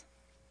business,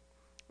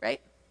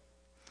 right?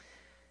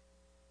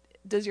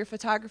 Does your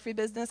photography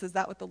business, is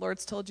that what the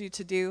Lord's told you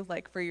to do,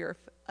 like for your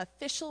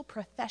official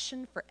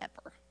profession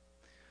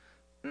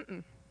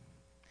forever?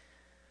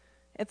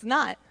 It's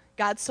not.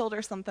 God's told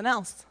her something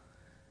else.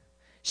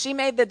 She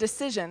made the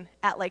decision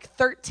at like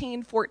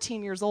 13,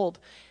 14 years old,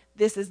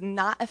 this is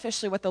not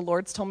officially what the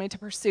Lord's told me to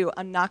pursue.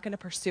 I'm not going to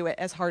pursue it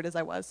as hard as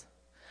I was.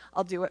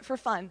 I'll do it for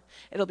fun.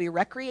 It'll be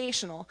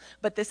recreational,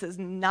 but this is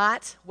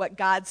not what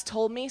God's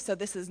told me, so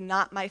this is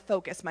not my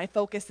focus. My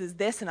focus is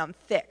this, and I'm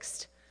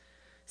fixed.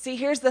 See,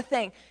 here's the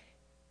thing.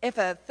 If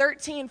a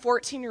 13,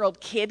 14-year-old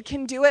kid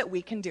can do it,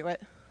 we can do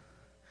it.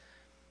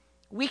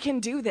 We can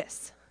do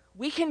this.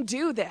 We can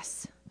do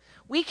this.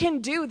 We can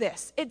do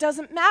this. It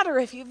doesn't matter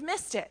if you've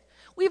missed it.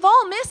 We've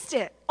all missed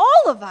it.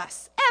 All of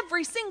us.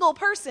 Every single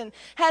person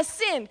has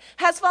sinned,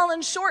 has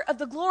fallen short of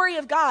the glory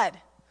of God.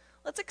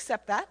 Let's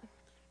accept that.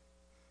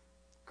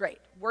 Great.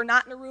 We're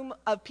not in a room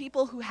of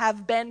people who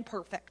have been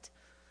perfect.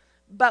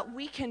 But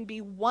we can be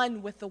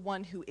one with the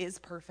one who is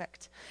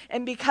perfect.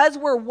 And because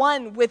we're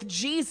one with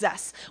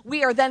Jesus,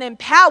 we are then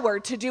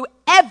empowered to do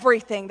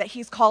everything that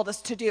he's called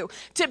us to do,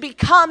 to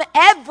become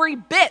every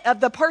bit of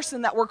the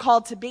person that we're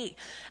called to be.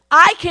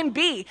 I can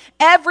be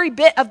every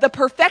bit of the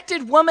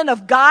perfected woman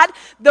of God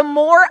the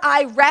more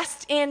I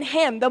rest in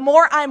him, the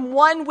more I'm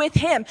one with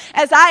him.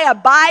 As I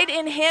abide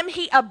in him,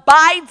 he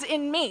abides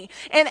in me.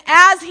 And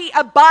as he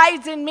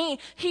abides in me,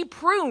 he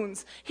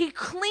prunes, he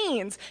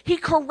cleans, he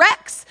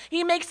corrects,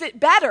 he makes it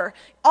better.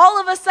 All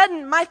of a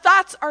sudden, my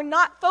thoughts are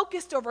not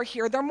focused over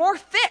here. They're more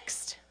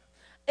fixed.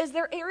 Is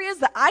there areas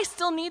that I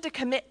still need to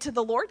commit to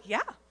the Lord?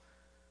 Yeah.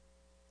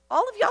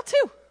 All of y'all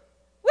too.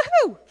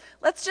 Woohoo!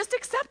 Let's just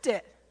accept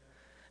it.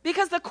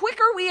 Because the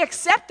quicker we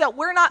accept that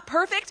we're not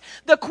perfect,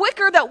 the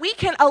quicker that we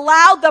can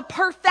allow the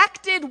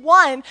perfected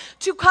one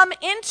to come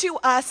into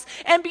us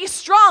and be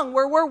strong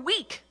where we're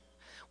weak.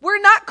 We're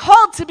not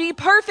called to be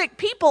perfect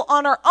people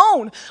on our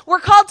own. We're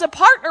called to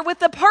partner with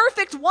the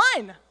perfect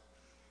one.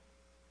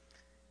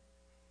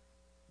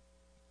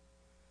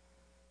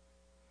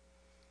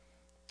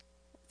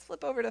 Let's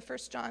flip over to 1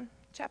 John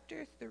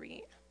chapter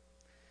 3,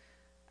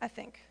 I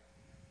think.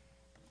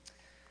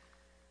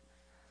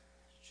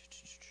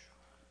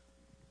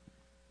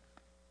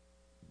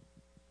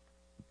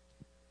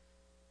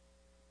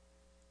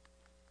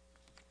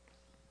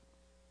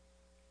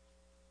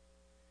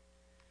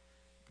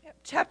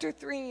 Chapter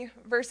 3,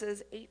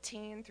 verses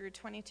 18 through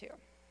 22.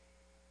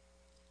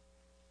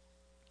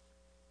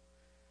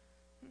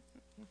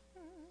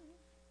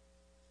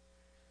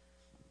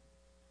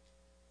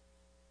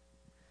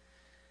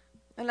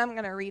 And I'm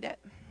going to read it.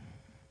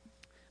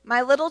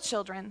 My little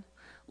children,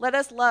 let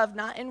us love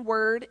not in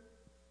word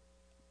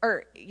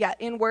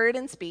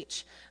and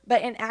speech,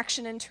 but in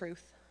action and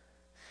truth.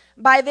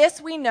 By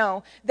this we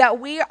know that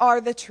we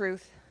are the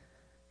truth,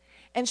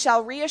 and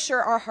shall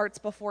reassure our hearts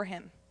before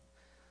him.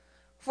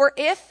 For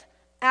if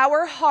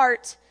our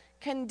heart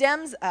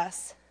condemns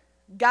us,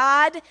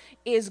 God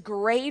is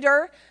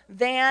greater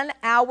than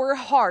our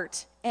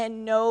heart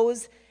and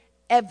knows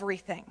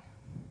everything.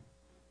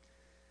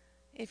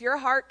 If your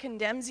heart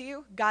condemns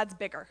you, God's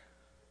bigger.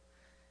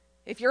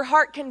 If your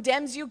heart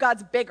condemns you,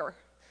 God's bigger.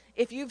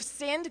 If you've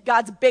sinned,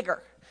 God's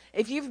bigger.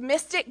 If you've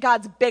missed it,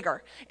 God's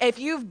bigger. If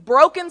you've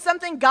broken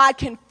something, God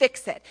can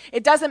fix it.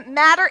 It doesn't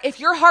matter if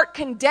your heart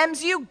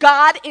condemns you,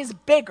 God is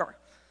bigger.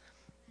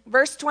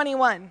 Verse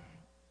 21.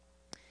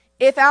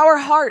 If our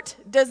heart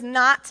does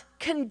not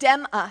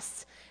condemn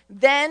us,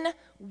 then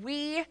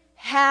we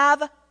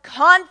have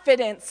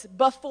confidence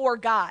before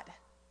God.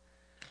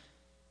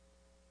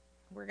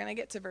 We're going to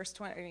get to verse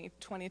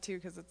 22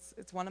 because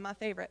it's one of my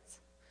favorites.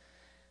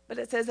 But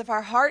it says, if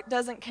our heart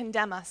doesn't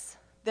condemn us,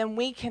 then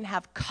we can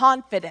have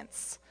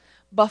confidence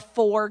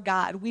before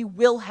God. We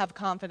will have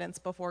confidence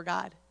before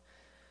God.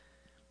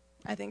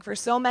 I think for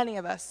so many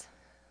of us,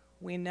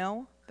 we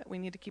know that we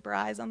need to keep our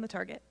eyes on the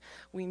target.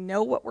 We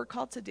know what we're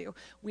called to do.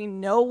 We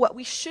know what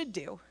we should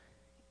do.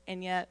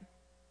 And yet,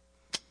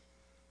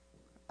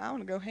 I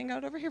want to go hang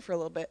out over here for a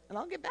little bit, and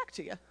I'll get back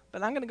to you.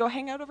 But I'm going to go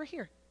hang out over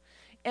here.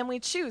 And we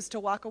choose to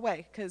walk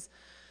away because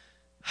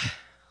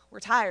we're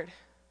tired.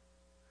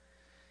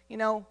 You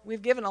know,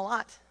 we've given a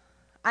lot.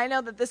 I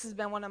know that this has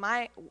been one of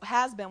my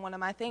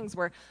things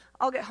where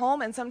I'll get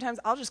home and sometimes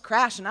I'll just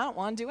crash and I don't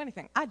want to do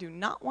anything. I do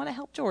not want to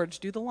help George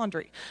do the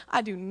laundry.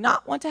 I do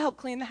not want to help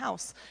clean the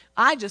house.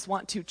 I just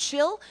want to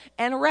chill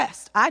and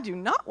rest. I do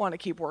not want to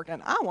keep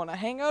working. I want to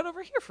hang out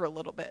over here for a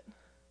little bit.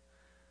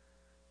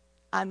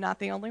 I'm not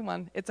the only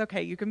one. It's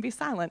okay, you can be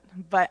silent,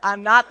 but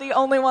I'm not the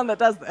only one that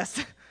does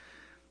this.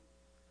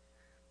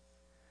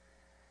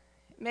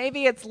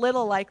 Maybe it's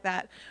little like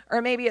that, or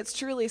maybe it's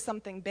truly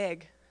something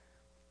big.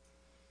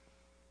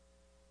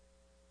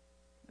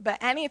 But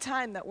any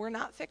time that we're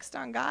not fixed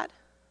on God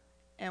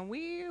and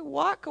we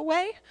walk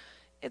away,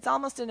 it's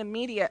almost an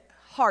immediate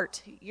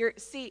heart. Your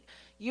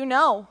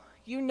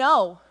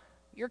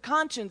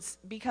conscience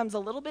becomes a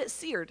little bit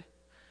seared.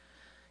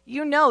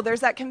 You know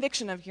there's that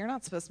conviction of, you're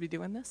not supposed to be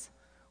doing this.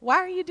 Why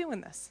are you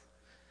doing this?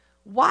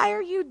 Why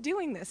are you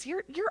doing this?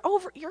 You're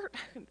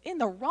in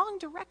the wrong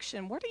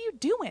direction. What are you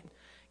doing?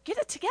 Get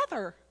it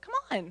together. Come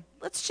on,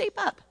 let's shape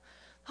up.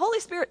 Holy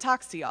Spirit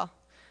talks to y'all.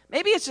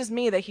 Maybe it's just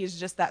me that he's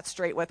just that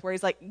straight with, where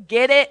he's like,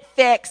 get it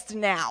fixed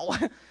now.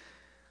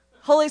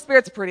 Holy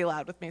Spirit's pretty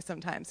loud with me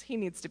sometimes. He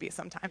needs to be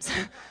sometimes.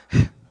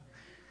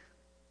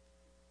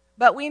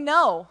 But we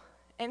know,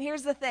 and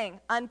here's the thing,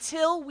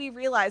 until we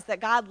realize that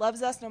God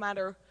loves us no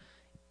matter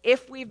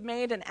if we've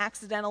made an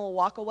accidental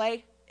walk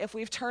away, if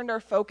we've turned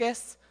our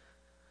focus,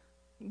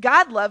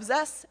 God loves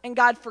us and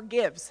God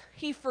forgives.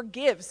 He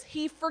forgives.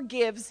 He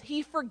forgives.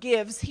 He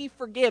forgives. He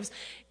forgives.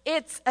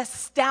 It's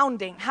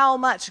astounding how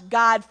much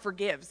God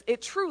forgives.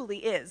 It truly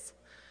is.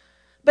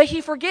 But he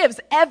forgives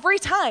every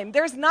time.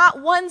 There's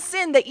not one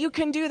sin that you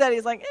can do that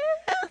he's like,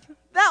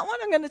 that one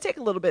I'm going to take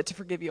a little bit to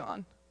forgive you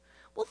on.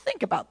 Well,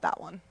 think about that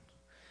one.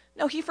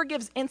 No, he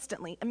forgives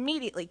instantly,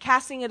 immediately,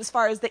 casting it as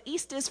far as the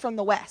east is from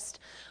the west.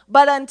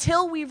 But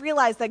until we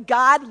realize that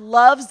God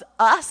loves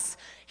us,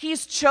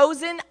 he's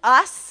chosen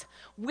us,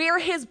 we're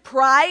his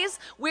prize,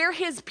 we're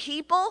his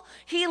people,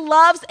 he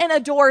loves and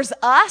adores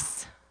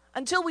us.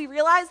 Until we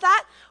realize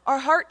that, our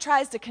heart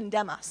tries to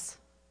condemn us.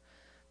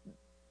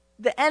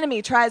 The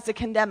enemy tries to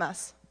condemn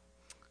us.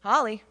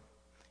 Holly,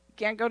 you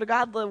can't go to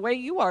God the way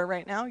you are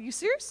right now. You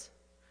serious?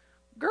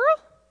 Girl?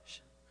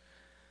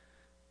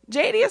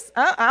 Jadius,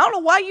 I don't know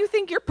why you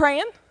think you're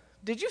praying.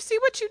 Did you see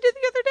what you did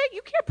the other day?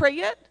 You can't pray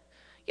yet.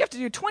 You have to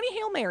do 20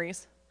 Hail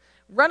Marys.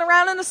 Run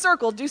around in a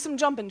circle, do some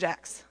jumping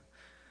jacks.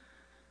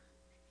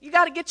 You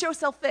got to get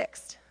yourself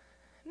fixed.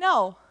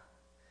 No.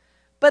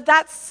 But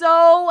that's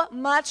so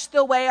much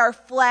the way our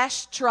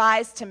flesh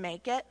tries to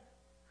make it.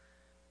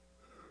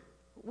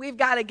 We've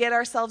got to get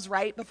ourselves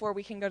right before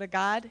we can go to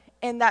God.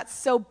 And that's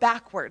so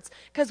backwards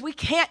because we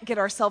can't get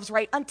ourselves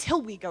right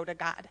until we go to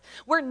God.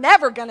 We're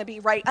never going to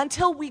be right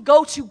until we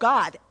go to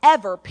God,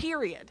 ever,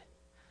 period.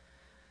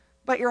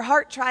 But your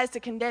heart tries to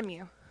condemn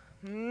you.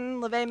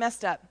 LeVay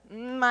messed up.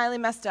 Miley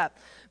messed up.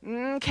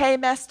 Kay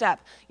messed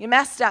up. You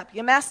messed up.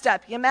 You messed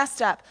up. You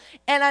messed up.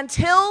 And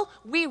until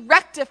we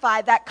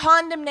rectify that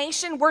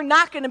condemnation, we're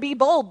not going to be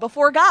bold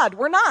before God.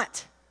 We're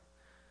not.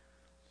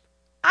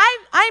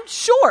 I'm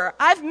sure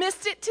I've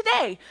missed it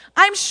today.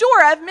 I'm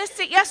sure I've missed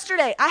it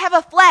yesterday. I have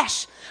a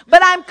flesh,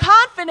 but I'm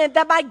confident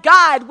that my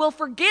God will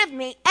forgive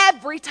me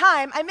every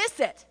time I miss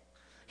it.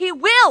 He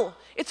will.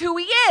 It's who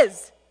he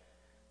is.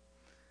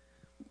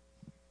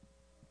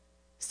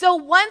 So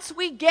once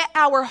we get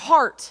our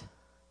heart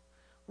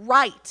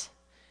right,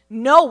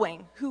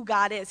 knowing who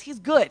God is, he's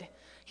good.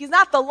 He's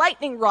not the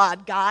lightning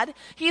rod God.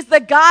 He's the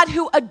God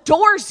who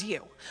adores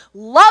you,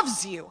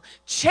 loves you,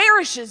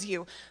 cherishes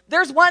you.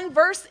 There's one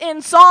verse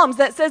in Psalms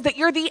that says that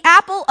you're the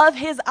apple of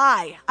his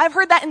eye. I've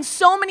heard that in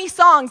so many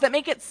songs that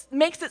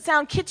makes it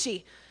sound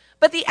kitschy.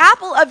 But the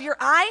apple of your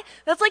eye,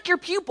 that's like your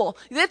pupil.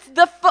 It's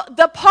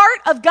the part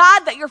of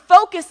God that you're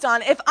focused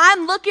on. If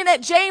I'm looking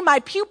at Jay, my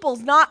pupil's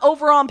not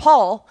over on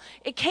Paul.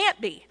 It can't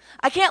be.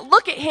 I can't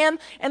look at him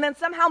and then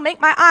somehow make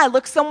my eye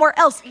look somewhere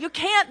else. You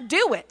can't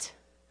do it.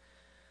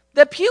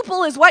 The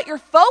pupil is what you're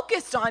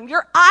focused on.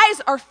 Your eyes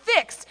are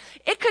fixed.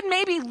 It could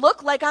maybe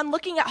look like I'm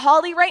looking at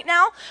Holly right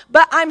now,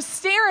 but I'm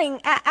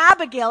staring at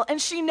Abigail, and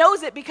she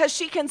knows it because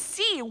she can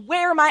see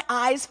where my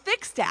eye's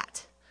fixed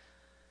at.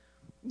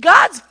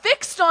 God's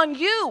fixed on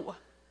you.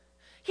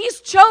 He's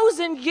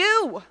chosen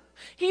you.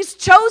 He's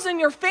chosen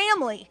your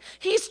family.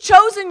 He's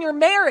chosen your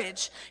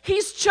marriage.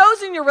 He's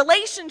chosen your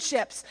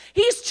relationships.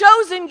 He's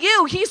chosen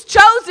you. He's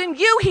chosen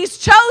you. He's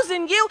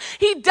chosen you.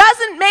 He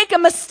doesn't make a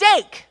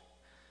mistake.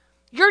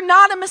 You're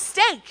not a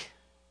mistake.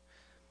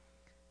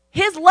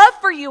 His love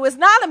for you is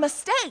not a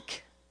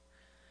mistake.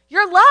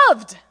 You're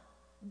loved.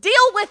 Deal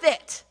with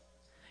it.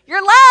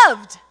 You're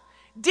loved.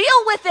 Deal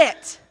with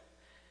it.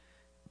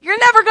 You're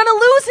never going to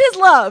lose his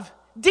love.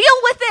 Deal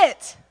with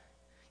it.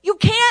 You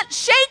can't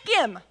shake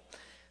him.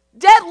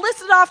 Deb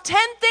listed off 10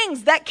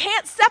 things that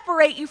can't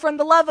separate you from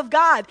the love of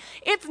God.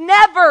 It's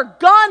never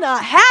gonna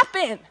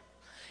happen.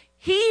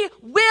 He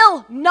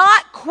will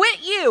not quit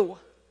you.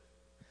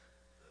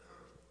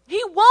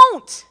 He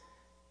won't.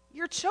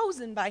 You're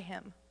chosen by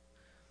him.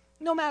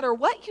 No matter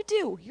what you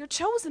do, you're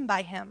chosen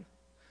by him.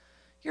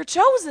 You're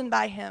chosen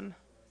by him.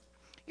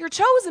 You're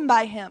chosen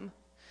by him.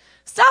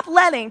 Stop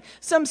letting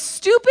some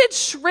stupid,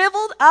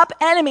 shriveled up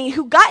enemy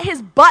who got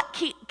his butt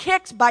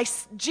kicked by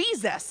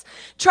Jesus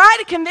try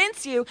to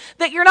convince you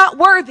that you're not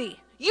worthy.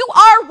 You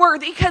are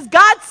worthy because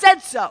God said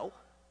so.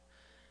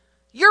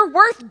 You're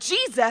worth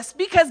Jesus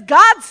because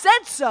God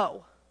said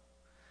so.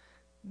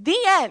 The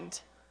end.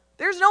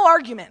 There's no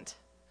argument.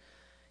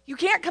 You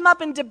can't come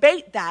up and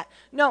debate that.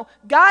 No,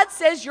 God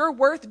says you're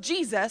worth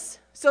Jesus,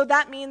 so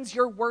that means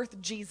you're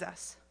worth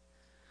Jesus.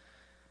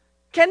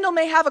 Kendall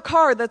may have a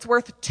car that's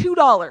worth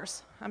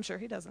 $2. I'm sure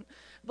he doesn't.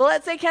 But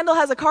let's say Kendall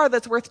has a car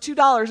that's worth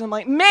 $2. And I'm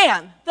like,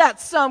 man,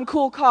 that's some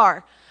cool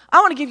car. I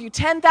want to give you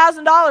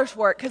 $10,000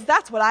 for it because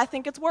that's what I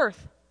think it's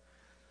worth.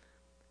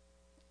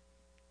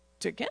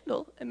 To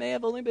Kendall, it may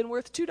have only been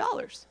worth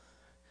 $2.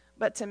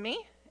 But to me,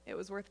 it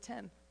was worth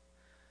 10.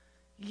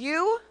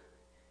 You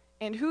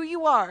and who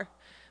you are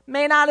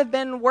may not have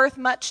been worth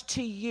much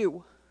to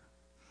you.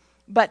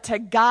 But to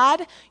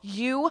God,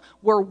 you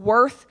were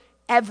worth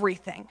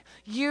everything.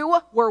 You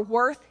were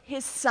worth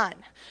his son.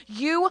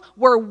 You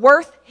were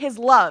worth his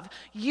love.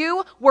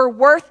 You were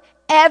worth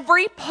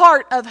every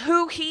part of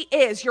who he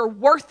is. You're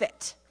worth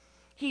it.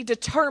 He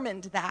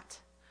determined that.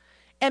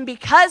 And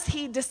because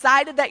he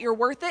decided that you're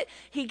worth it,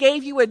 he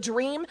gave you a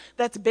dream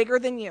that's bigger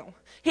than you.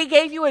 He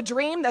gave you a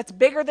dream that's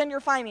bigger than your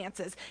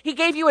finances. He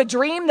gave you a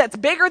dream that's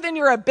bigger than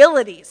your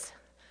abilities.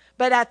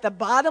 But at the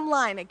bottom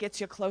line, it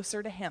gets you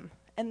closer to him.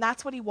 And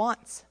that's what he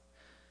wants.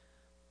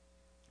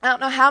 I don't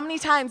know how many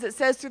times it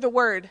says through the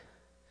word,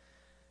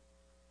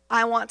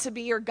 I want to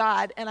be your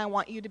God and I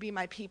want you to be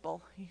my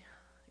people.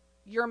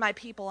 You're my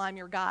people, I'm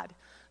your God.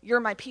 You're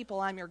my people,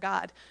 I'm your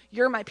God.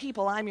 You're my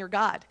people, I'm your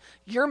God.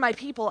 You're my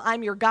people,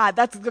 I'm your God.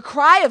 That's the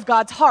cry of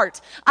God's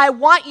heart. I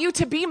want you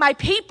to be my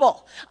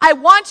people. I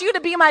want you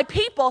to be my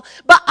people,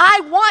 but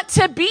I want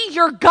to be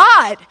your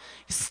God.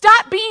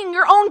 Stop being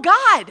your own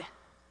God.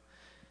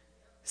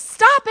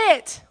 Stop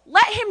it.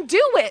 Let him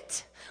do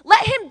it.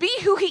 Let him be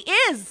who he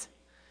is.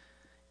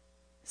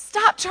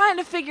 Stop trying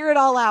to figure it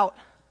all out.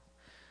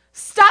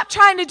 Stop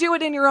trying to do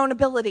it in your own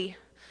ability.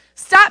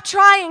 Stop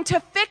trying to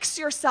fix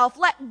yourself.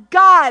 Let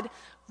God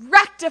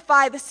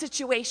rectify the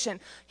situation.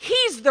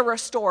 He's the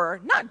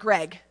restorer, not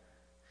Greg.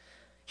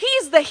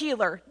 He's the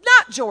healer,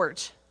 not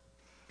George.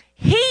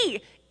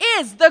 He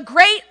is the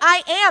great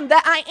I am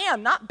that I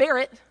am, not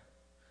Barrett.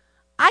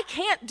 I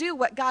can't do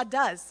what God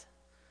does.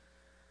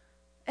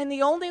 And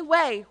the only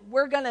way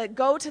we're going to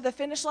go to the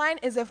finish line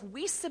is if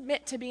we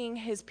submit to being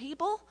his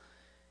people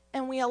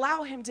and we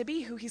allow him to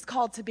be who he's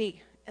called to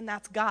be, and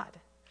that's God.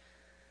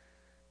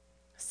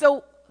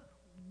 So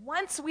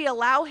once we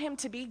allow him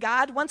to be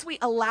God, once we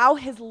allow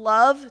his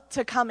love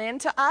to come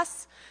into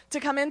us,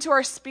 to come into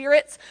our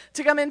spirits,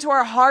 to come into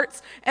our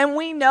hearts, and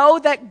we know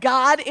that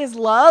God is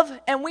love,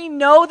 and we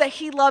know that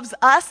he loves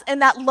us,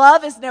 and that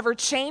love is never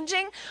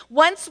changing,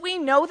 once we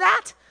know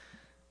that,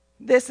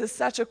 this is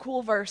such a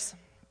cool verse.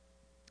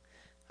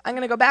 I'm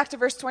going to go back to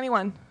verse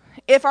 21.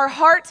 If our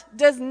heart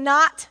does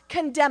not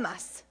condemn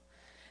us,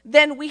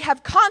 then we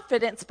have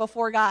confidence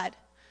before God.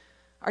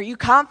 Are you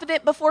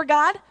confident before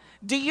God?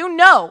 Do you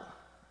know,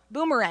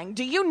 boomerang,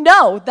 do you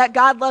know that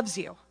God loves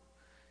you?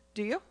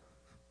 Do you?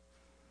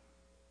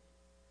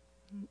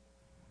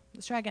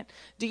 Let's try again.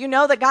 Do you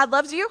know that God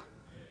loves you?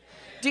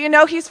 Do you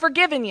know he's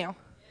forgiven you?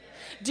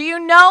 Do you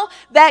know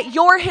that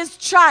you're his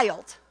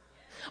child?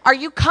 Are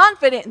you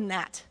confident in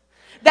that?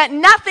 That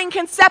nothing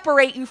can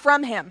separate you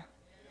from him?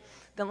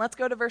 Then let's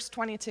go to verse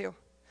 22.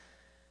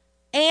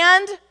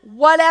 And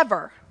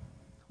whatever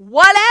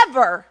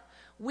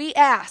we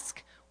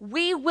ask,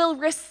 we will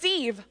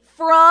receive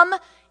from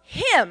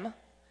him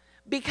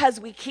because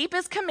we keep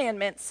his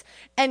commandments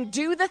and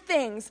do the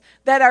things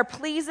that are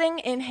pleasing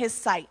in his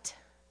sight.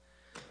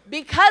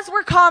 Because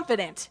we're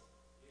confident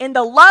in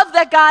the love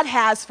that God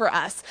has for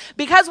us,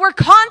 because we're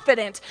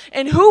confident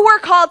in who we're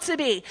called to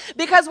be,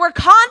 because we're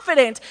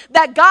confident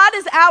that God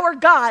is our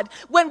God,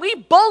 when we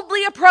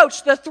boldly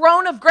approach the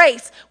throne of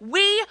grace,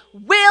 we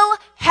will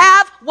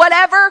have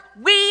whatever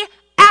we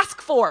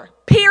ask for.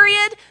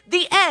 Period.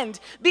 The end.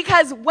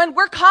 Because when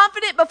we're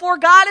confident before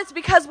God, it's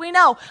because we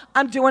know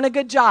I'm doing a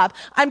good job.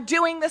 I'm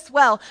doing this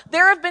well.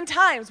 There have been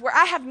times where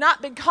I have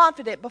not been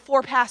confident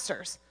before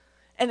pastors.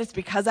 And it's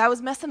because I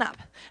was messing up.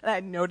 And I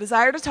had no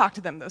desire to talk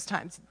to them those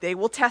times. They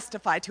will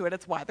testify to it.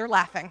 It's why they're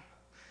laughing.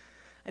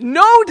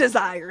 No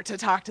desire to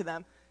talk to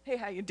them. Hey,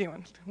 how you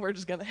doing? We're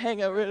just going to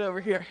hang out right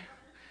over here.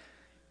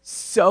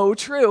 So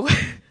true.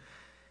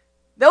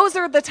 Those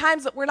are the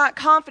times that we're not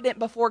confident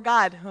before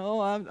God. Oh,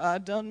 I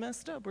done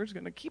messed up. We're just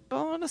going to keep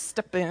on a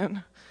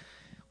stepping.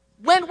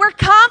 When we're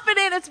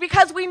confident, it's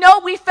because we know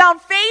we found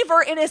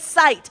favor in his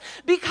sight.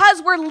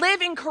 Because we're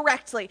living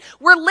correctly.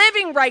 We're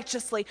living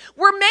righteously.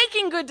 We're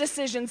making good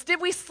decisions. Did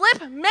we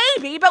slip?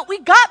 Maybe, but we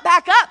got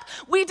back up.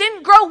 We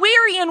didn't grow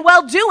weary in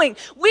well-doing.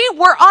 We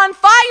were on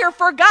fire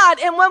for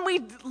God, and when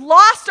we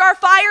lost our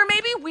fire,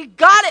 maybe, we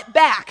got it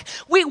back.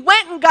 We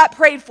went and got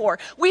prayed for.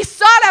 We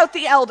sought out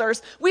the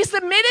elders. We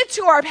submitted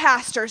to our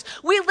pastors.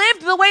 We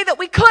lived the way that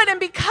we could,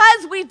 and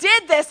because we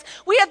did this,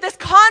 we have this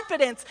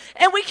confidence,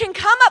 and we can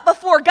come up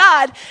before God,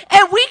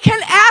 and we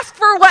can ask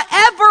for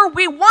whatever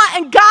we want,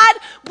 and God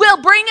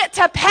will bring it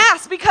to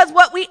pass because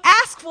what we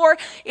ask for,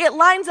 it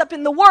lines up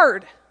in the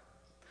Word.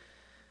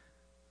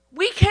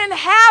 We can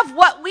have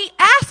what we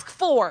ask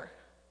for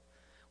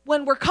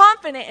when we're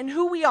confident in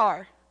who we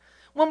are,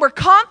 when we're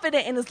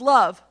confident in his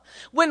love,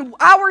 when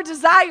our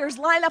desires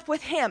line up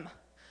with him,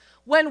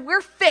 when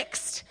we're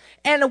fixed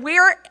and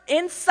we're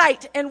in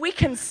sight and we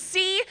can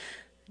see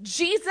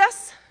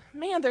Jesus.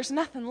 Man, there's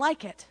nothing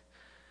like it.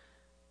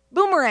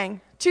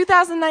 Boomerang,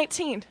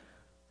 2019.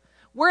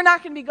 We're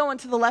not going to be going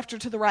to the left or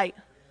to the right.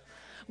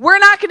 We're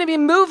not going to be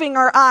moving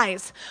our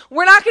eyes.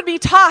 We're not going to be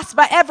tossed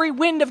by every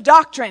wind of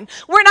doctrine.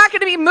 We're not going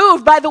to be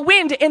moved by the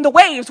wind in the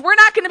waves. We're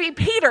not going to be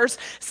Peters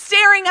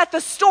staring at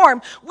the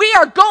storm. We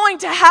are going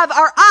to have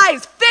our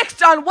eyes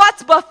fixed on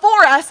what's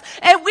before us,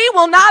 and we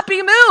will not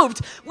be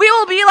moved. We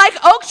will be like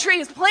oak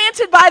trees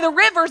planted by the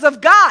rivers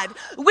of God.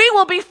 We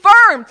will be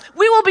firm.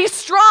 We will be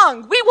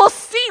strong. We will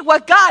see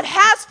what God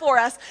has for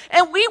us,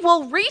 and we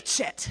will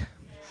reach it.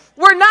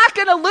 We're not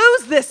going to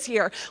lose this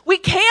year. We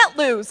can't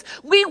lose.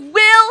 We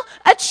will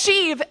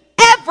achieve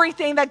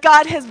everything that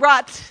God has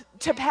brought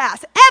to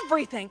pass.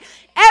 Everything.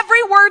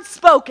 Every word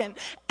spoken.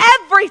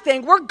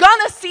 Everything. We're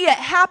going to see it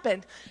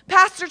happen.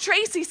 Pastor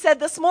Tracy said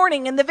this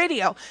morning in the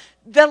video,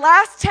 the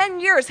last 10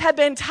 years have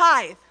been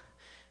tithe.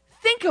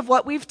 Think of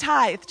what we've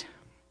tithed.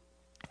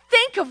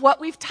 Think of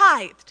what we've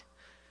tithed.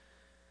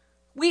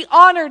 We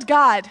honored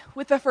God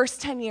with the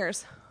first 10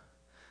 years.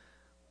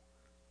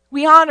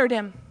 We honored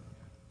him.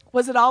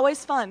 Was it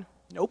always fun?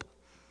 Nope.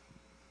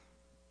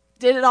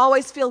 Did it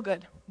always feel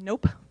good?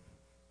 Nope.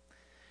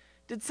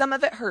 Did some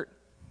of it hurt?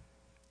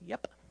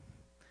 Yep.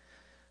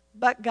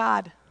 But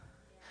God,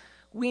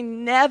 we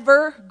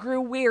never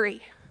grew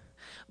weary.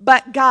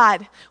 But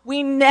God,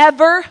 we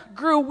never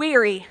grew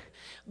weary.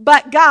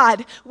 But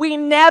God, we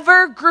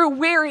never grew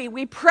weary.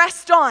 We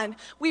pressed on.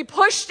 We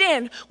pushed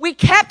in. We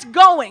kept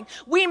going.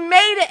 We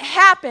made it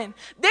happen.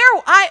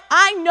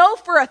 I know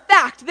for a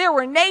fact there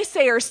were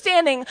naysayers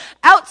standing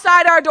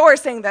outside our door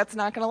saying, that's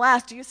not going to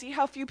last. Do you see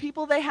how few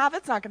people they have?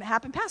 It's not going to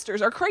happen.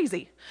 Pastors are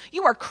crazy.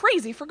 You are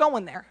crazy for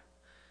going there.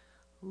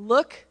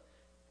 Look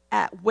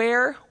at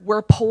where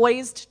we're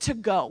poised to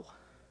go.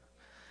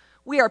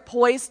 We are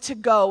poised to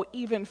go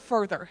even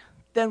further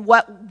than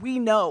what we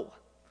know.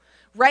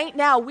 Right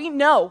now, we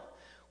know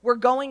we're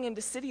going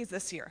into cities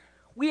this year.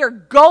 We are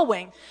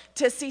going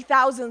to see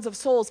thousands of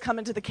souls come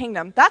into the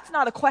kingdom. That's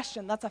not a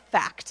question. That's a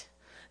fact.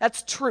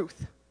 That's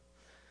truth.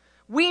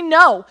 We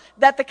know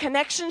that the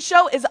Connection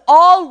Show is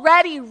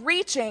already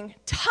reaching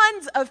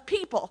tons of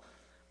people.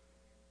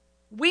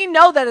 We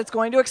know that it's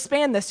going to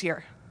expand this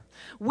year.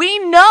 We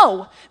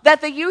know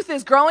that the youth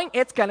is growing.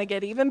 It's going to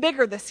get even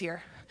bigger this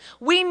year.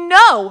 We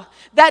know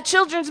that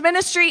children's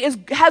ministry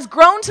has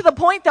grown to the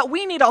point that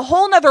we need a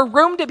whole nother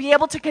room to be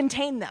able to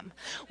contain them.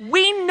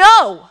 We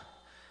know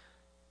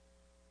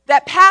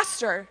that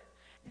Pastor,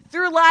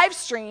 through live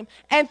stream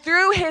and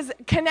through his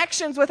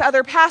connections with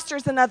other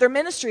pastors and other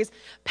ministries,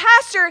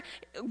 Pastor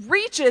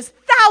reaches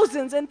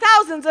thousands and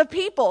thousands of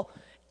people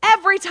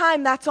every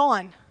time that's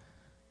on.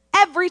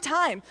 Every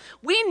time.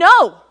 We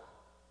know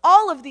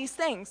all of these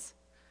things.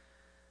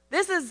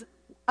 This is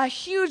a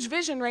huge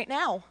vision right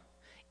now.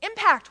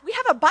 Impact. We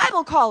have a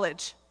Bible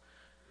college.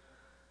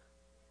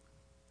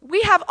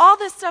 We have all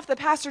this stuff that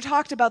Pastor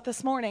talked about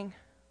this morning.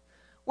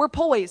 We're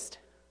poised.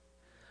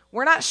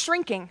 We're not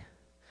shrinking.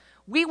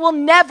 We will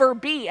never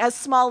be as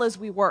small as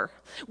we were.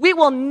 We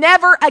will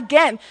never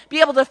again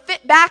be able to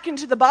fit back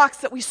into the box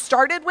that we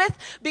started with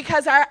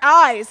because our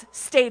eyes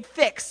stayed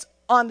fixed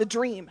on the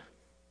dream.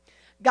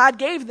 God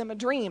gave them a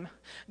dream.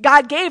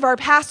 God gave our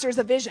pastors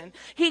a vision.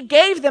 He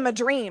gave them a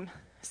dream.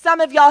 Some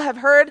of y'all have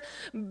heard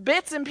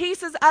bits and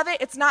pieces of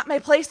it. It's not my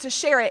place to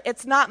share it.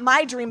 It's not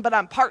my dream, but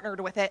I'm partnered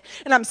with it,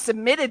 and I'm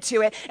submitted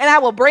to it, and I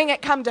will bring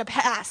it come to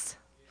pass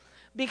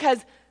because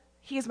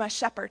he's my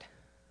shepherd.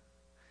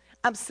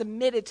 I'm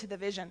submitted to the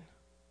vision.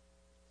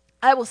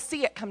 I will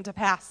see it come to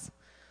pass.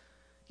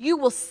 You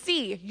will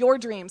see your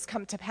dreams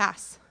come to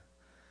pass.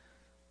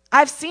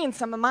 I've seen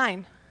some of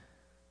mine.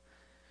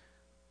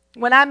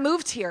 When I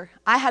moved here,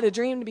 I had a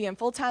dream to be in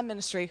full-time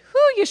ministry.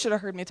 You should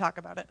have heard me talk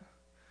about it.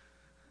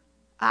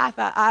 I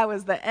thought I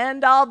was the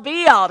end-all,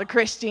 be-all to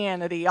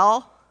Christianity,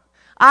 y'all.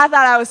 I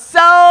thought I was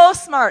so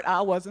smart.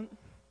 I wasn't.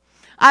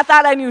 I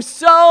thought I knew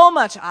so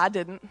much. I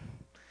didn't.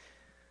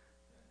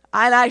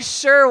 And I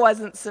sure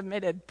wasn't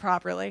submitted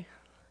properly.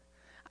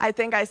 I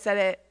think I said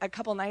it a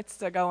couple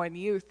nights ago in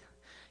youth.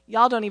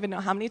 Y'all don't even know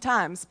how many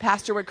times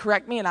pastor would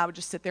correct me and I would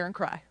just sit there and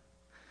cry.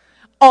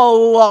 A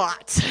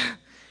lot.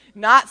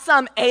 Not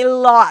some, a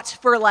lot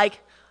for like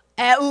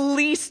at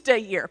least a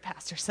year.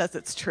 Pastor says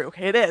it's true.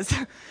 It is.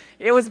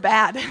 It was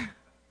bad.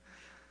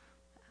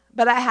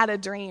 But I had a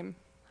dream.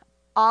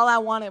 All I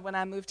wanted when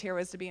I moved here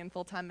was to be in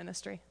full-time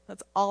ministry.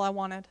 That's all I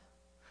wanted.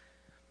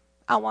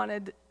 I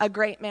wanted a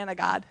great man of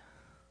God.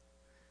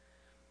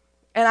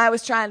 And I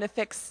was trying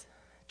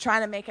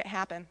to make it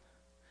happen.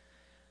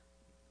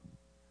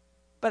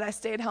 But I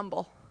stayed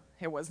humble.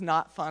 It was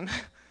not fun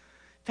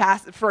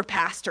for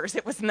pastors.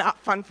 It was not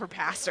fun for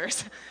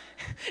pastors.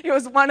 It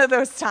was one of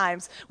those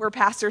times where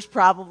pastors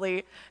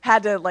probably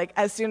had to, like,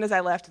 as soon as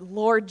I left,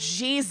 Lord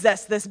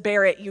Jesus, this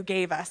Barrett you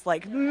gave us.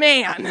 Like,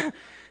 man,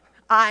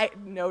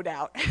 no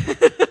doubt.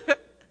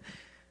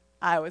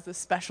 I was a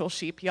special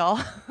sheep, y'all.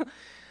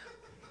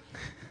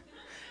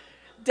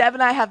 Deb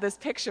and I have this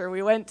picture.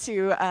 We went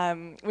to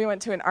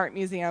an art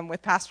museum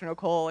with Pastor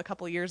Nicole a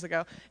couple years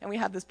ago, and we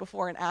had this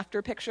before and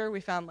after picture. We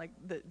found like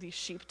these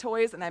sheep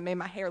toys, and I made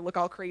my hair look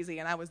all crazy,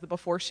 and I was the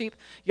before sheep.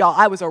 Y'all,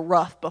 I was a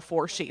rough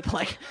before sheep.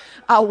 Like,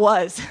 I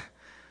was.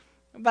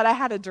 But I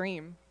had a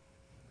dream.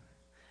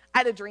 I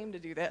had a dream to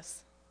do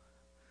this.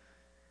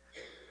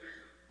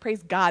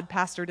 Praise God,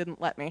 Pastor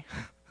didn't let me.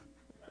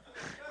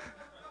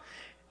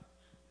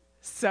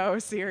 So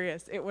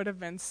serious. It would have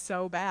been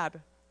so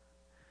bad.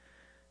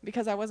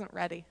 Because I wasn't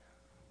ready.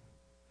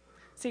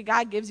 See,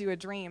 God gives you a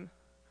dream,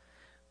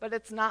 but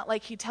it's not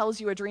like he tells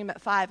you a dream at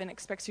 5 and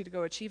expects you to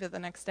go achieve it the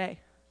next day.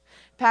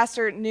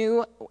 Pastor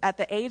knew at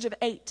the age of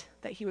 8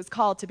 that he was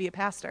called to be a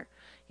pastor.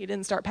 He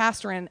didn't start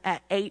pastoring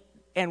at 8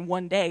 and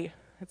one day.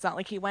 It's not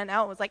like he went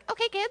out and was like,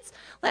 okay, kids,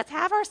 let's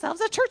have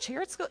ourselves a church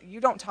here at school. You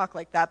don't talk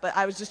like that, but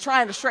I was just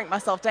trying to shrink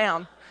myself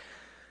down.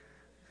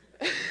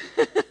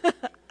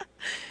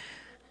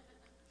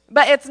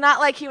 But it's not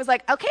like he was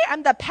like, okay,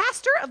 I'm the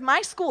pastor of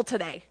my school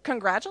today.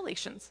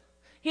 Congratulations.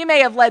 He may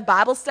have led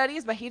Bible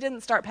studies, but he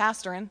didn't start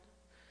pastoring.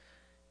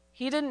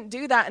 He didn't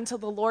do that until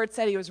the Lord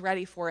said he was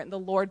ready for it, and the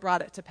Lord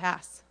brought it to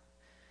pass.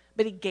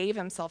 But he gave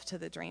himself to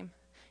the dream.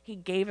 He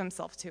gave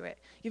himself to it.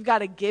 You've got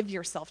to give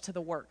yourself to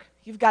the work.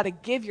 You've got to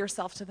give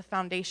yourself to the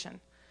foundation.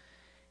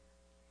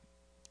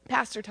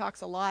 Pastor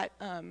talks a lot,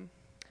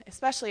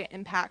 especially at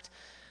Impact,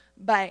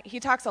 but he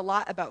talks a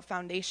lot about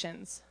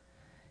foundations.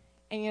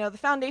 And, the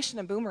foundation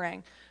of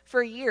Boomerang,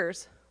 for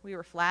years, we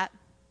were flat,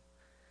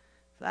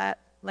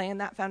 laying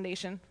that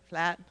foundation,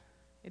 flat.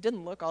 It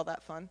didn't look all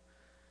that fun.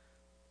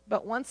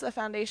 But once the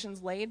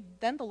foundation's laid,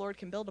 then the Lord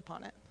can build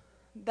upon it.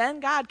 Then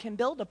God can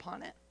build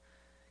upon it.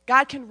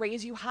 God can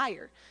raise you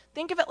higher.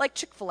 Think of it like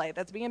Chick-fil-A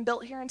that's being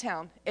built here in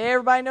town.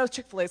 Everybody knows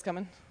Chick-fil-A's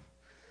coming.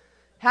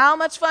 How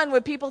much fun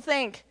would people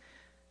think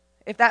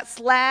if that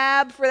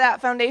slab for that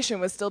foundation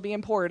was still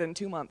being poured in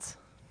 2 months?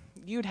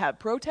 You'd have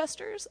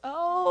protesters.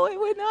 Oh, it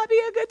would not be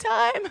a good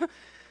time.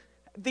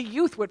 The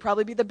youth would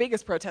probably be the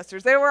biggest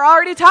protesters. They were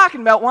already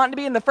talking about wanting to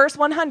be in the first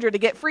 100 to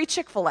get free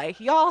Chick-fil-A.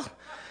 Y'all.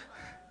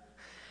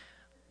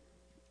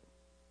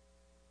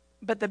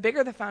 But the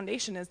bigger the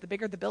foundation is, the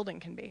bigger the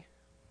building can be.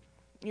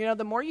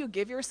 The more you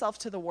give yourself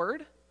to the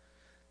Word,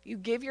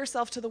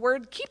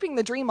 keeping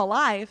the dream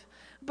alive,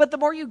 but the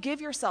more you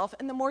give yourself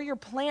and the more you're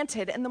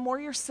planted and the more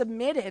you're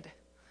submitted,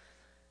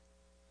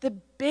 the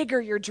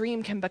bigger your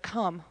dream can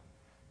become.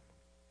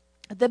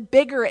 The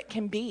bigger it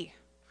can be.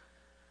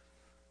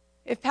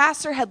 If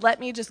Pastor had let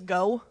me just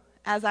go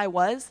as I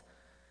was,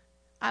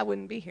 I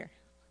wouldn't be here.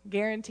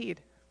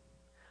 Guaranteed.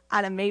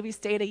 I'd have maybe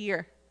stayed a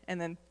year and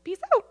then peace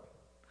out.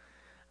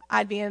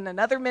 I'd be in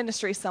another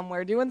ministry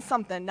somewhere doing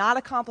something, not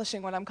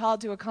accomplishing what I'm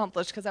called to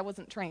accomplish because I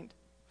wasn't trained.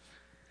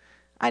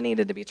 I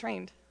needed to be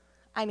trained.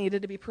 I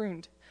needed to be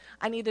pruned.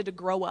 I needed to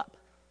grow up.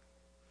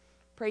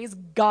 Praise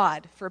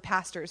God for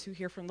pastors who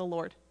hear from the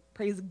Lord.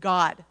 Praise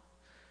God.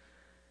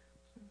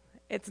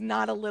 It's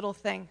not a little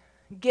thing.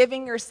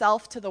 Giving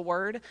yourself to the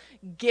Word,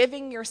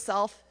 giving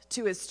yourself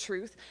to His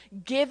truth,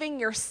 giving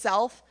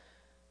yourself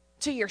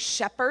to your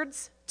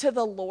shepherds, to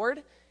the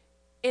Lord,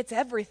 it's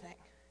everything.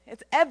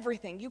 It's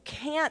everything. You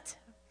can't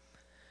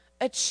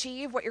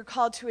achieve what you're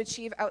called to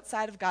achieve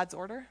outside of God's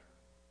order.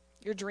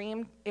 Your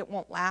dream, it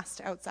won't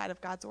last outside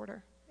of God's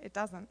order. It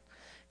doesn't.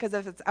 Because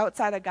if it's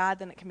outside of God,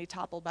 then it can be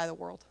toppled by the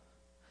world.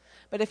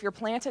 But if you're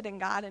planted in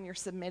God and you're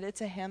submitted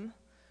to him,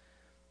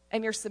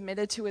 and you're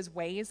submitted to his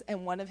ways,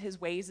 and one of his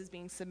ways is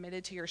being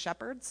submitted to your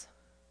shepherds,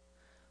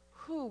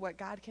 what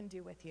God can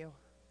do with you.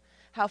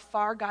 How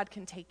far God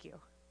can take you.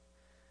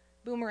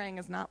 Boomerang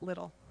is not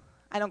little.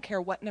 I don't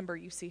care what number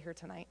you see here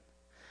tonight.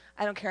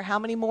 I don't care how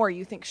many more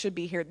you think should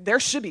be here. There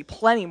should be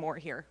plenty more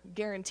here,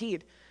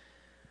 guaranteed.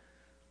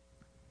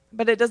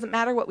 But it doesn't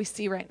matter what we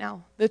see right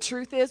now. The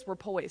truth is we're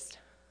poised.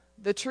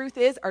 The truth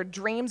is our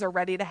dreams are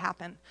ready to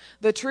happen.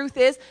 The truth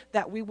is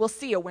that we will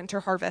see a winter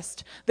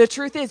harvest. The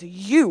truth is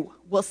you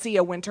will see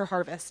a winter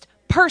harvest.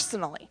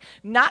 Personally,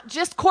 not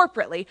just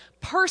corporately,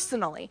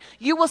 personally.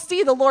 You will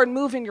see the Lord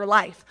move in your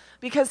life.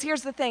 Because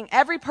here's the thing,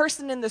 every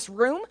person in this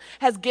room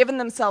has given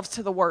themselves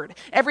to the word.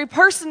 Every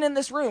person in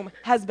this room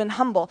has been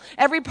humble.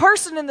 Every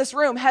person in this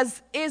room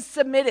is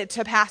submitted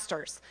to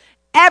pastors.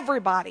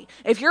 Everybody.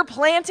 If you're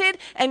planted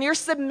and you're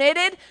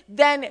submitted,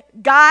 then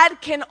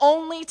God can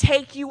only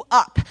take you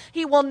up.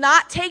 He will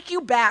not take you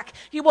back.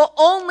 He will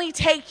only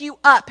take you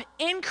up.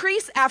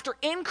 Increase after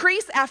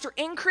increase after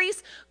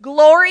increase.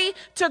 Glory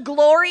to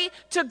glory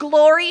to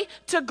glory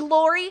to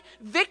glory.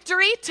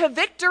 Victory to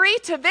victory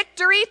to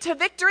victory to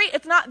victory.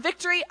 It's not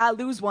victory, I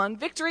lose one.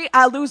 Victory,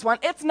 I lose one.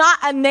 It's not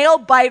a nail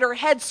biter,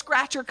 head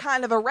scratcher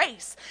kind of a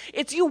race.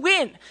 It's you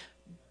win.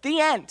 The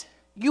end.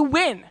 You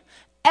win.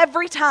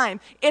 Every time.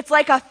 It's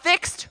like a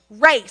fixed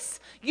race.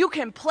 You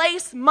can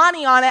place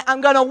money on it.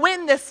 I'm going to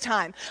win this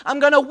time.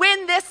 I'm going to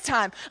win this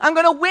time. I'm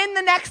going to win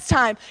the next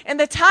time. And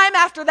the time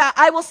after that,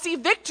 I will see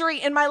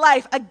victory in my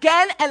life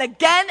again and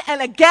again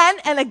and again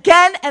and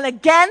again and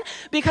again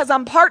because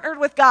I'm partnered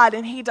with God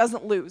and he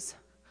doesn't lose.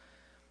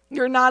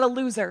 You're not a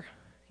loser.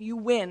 You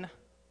win.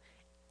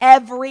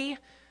 Every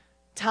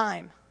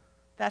time.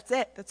 That's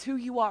it. That's who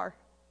you are.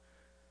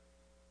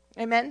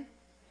 Amen?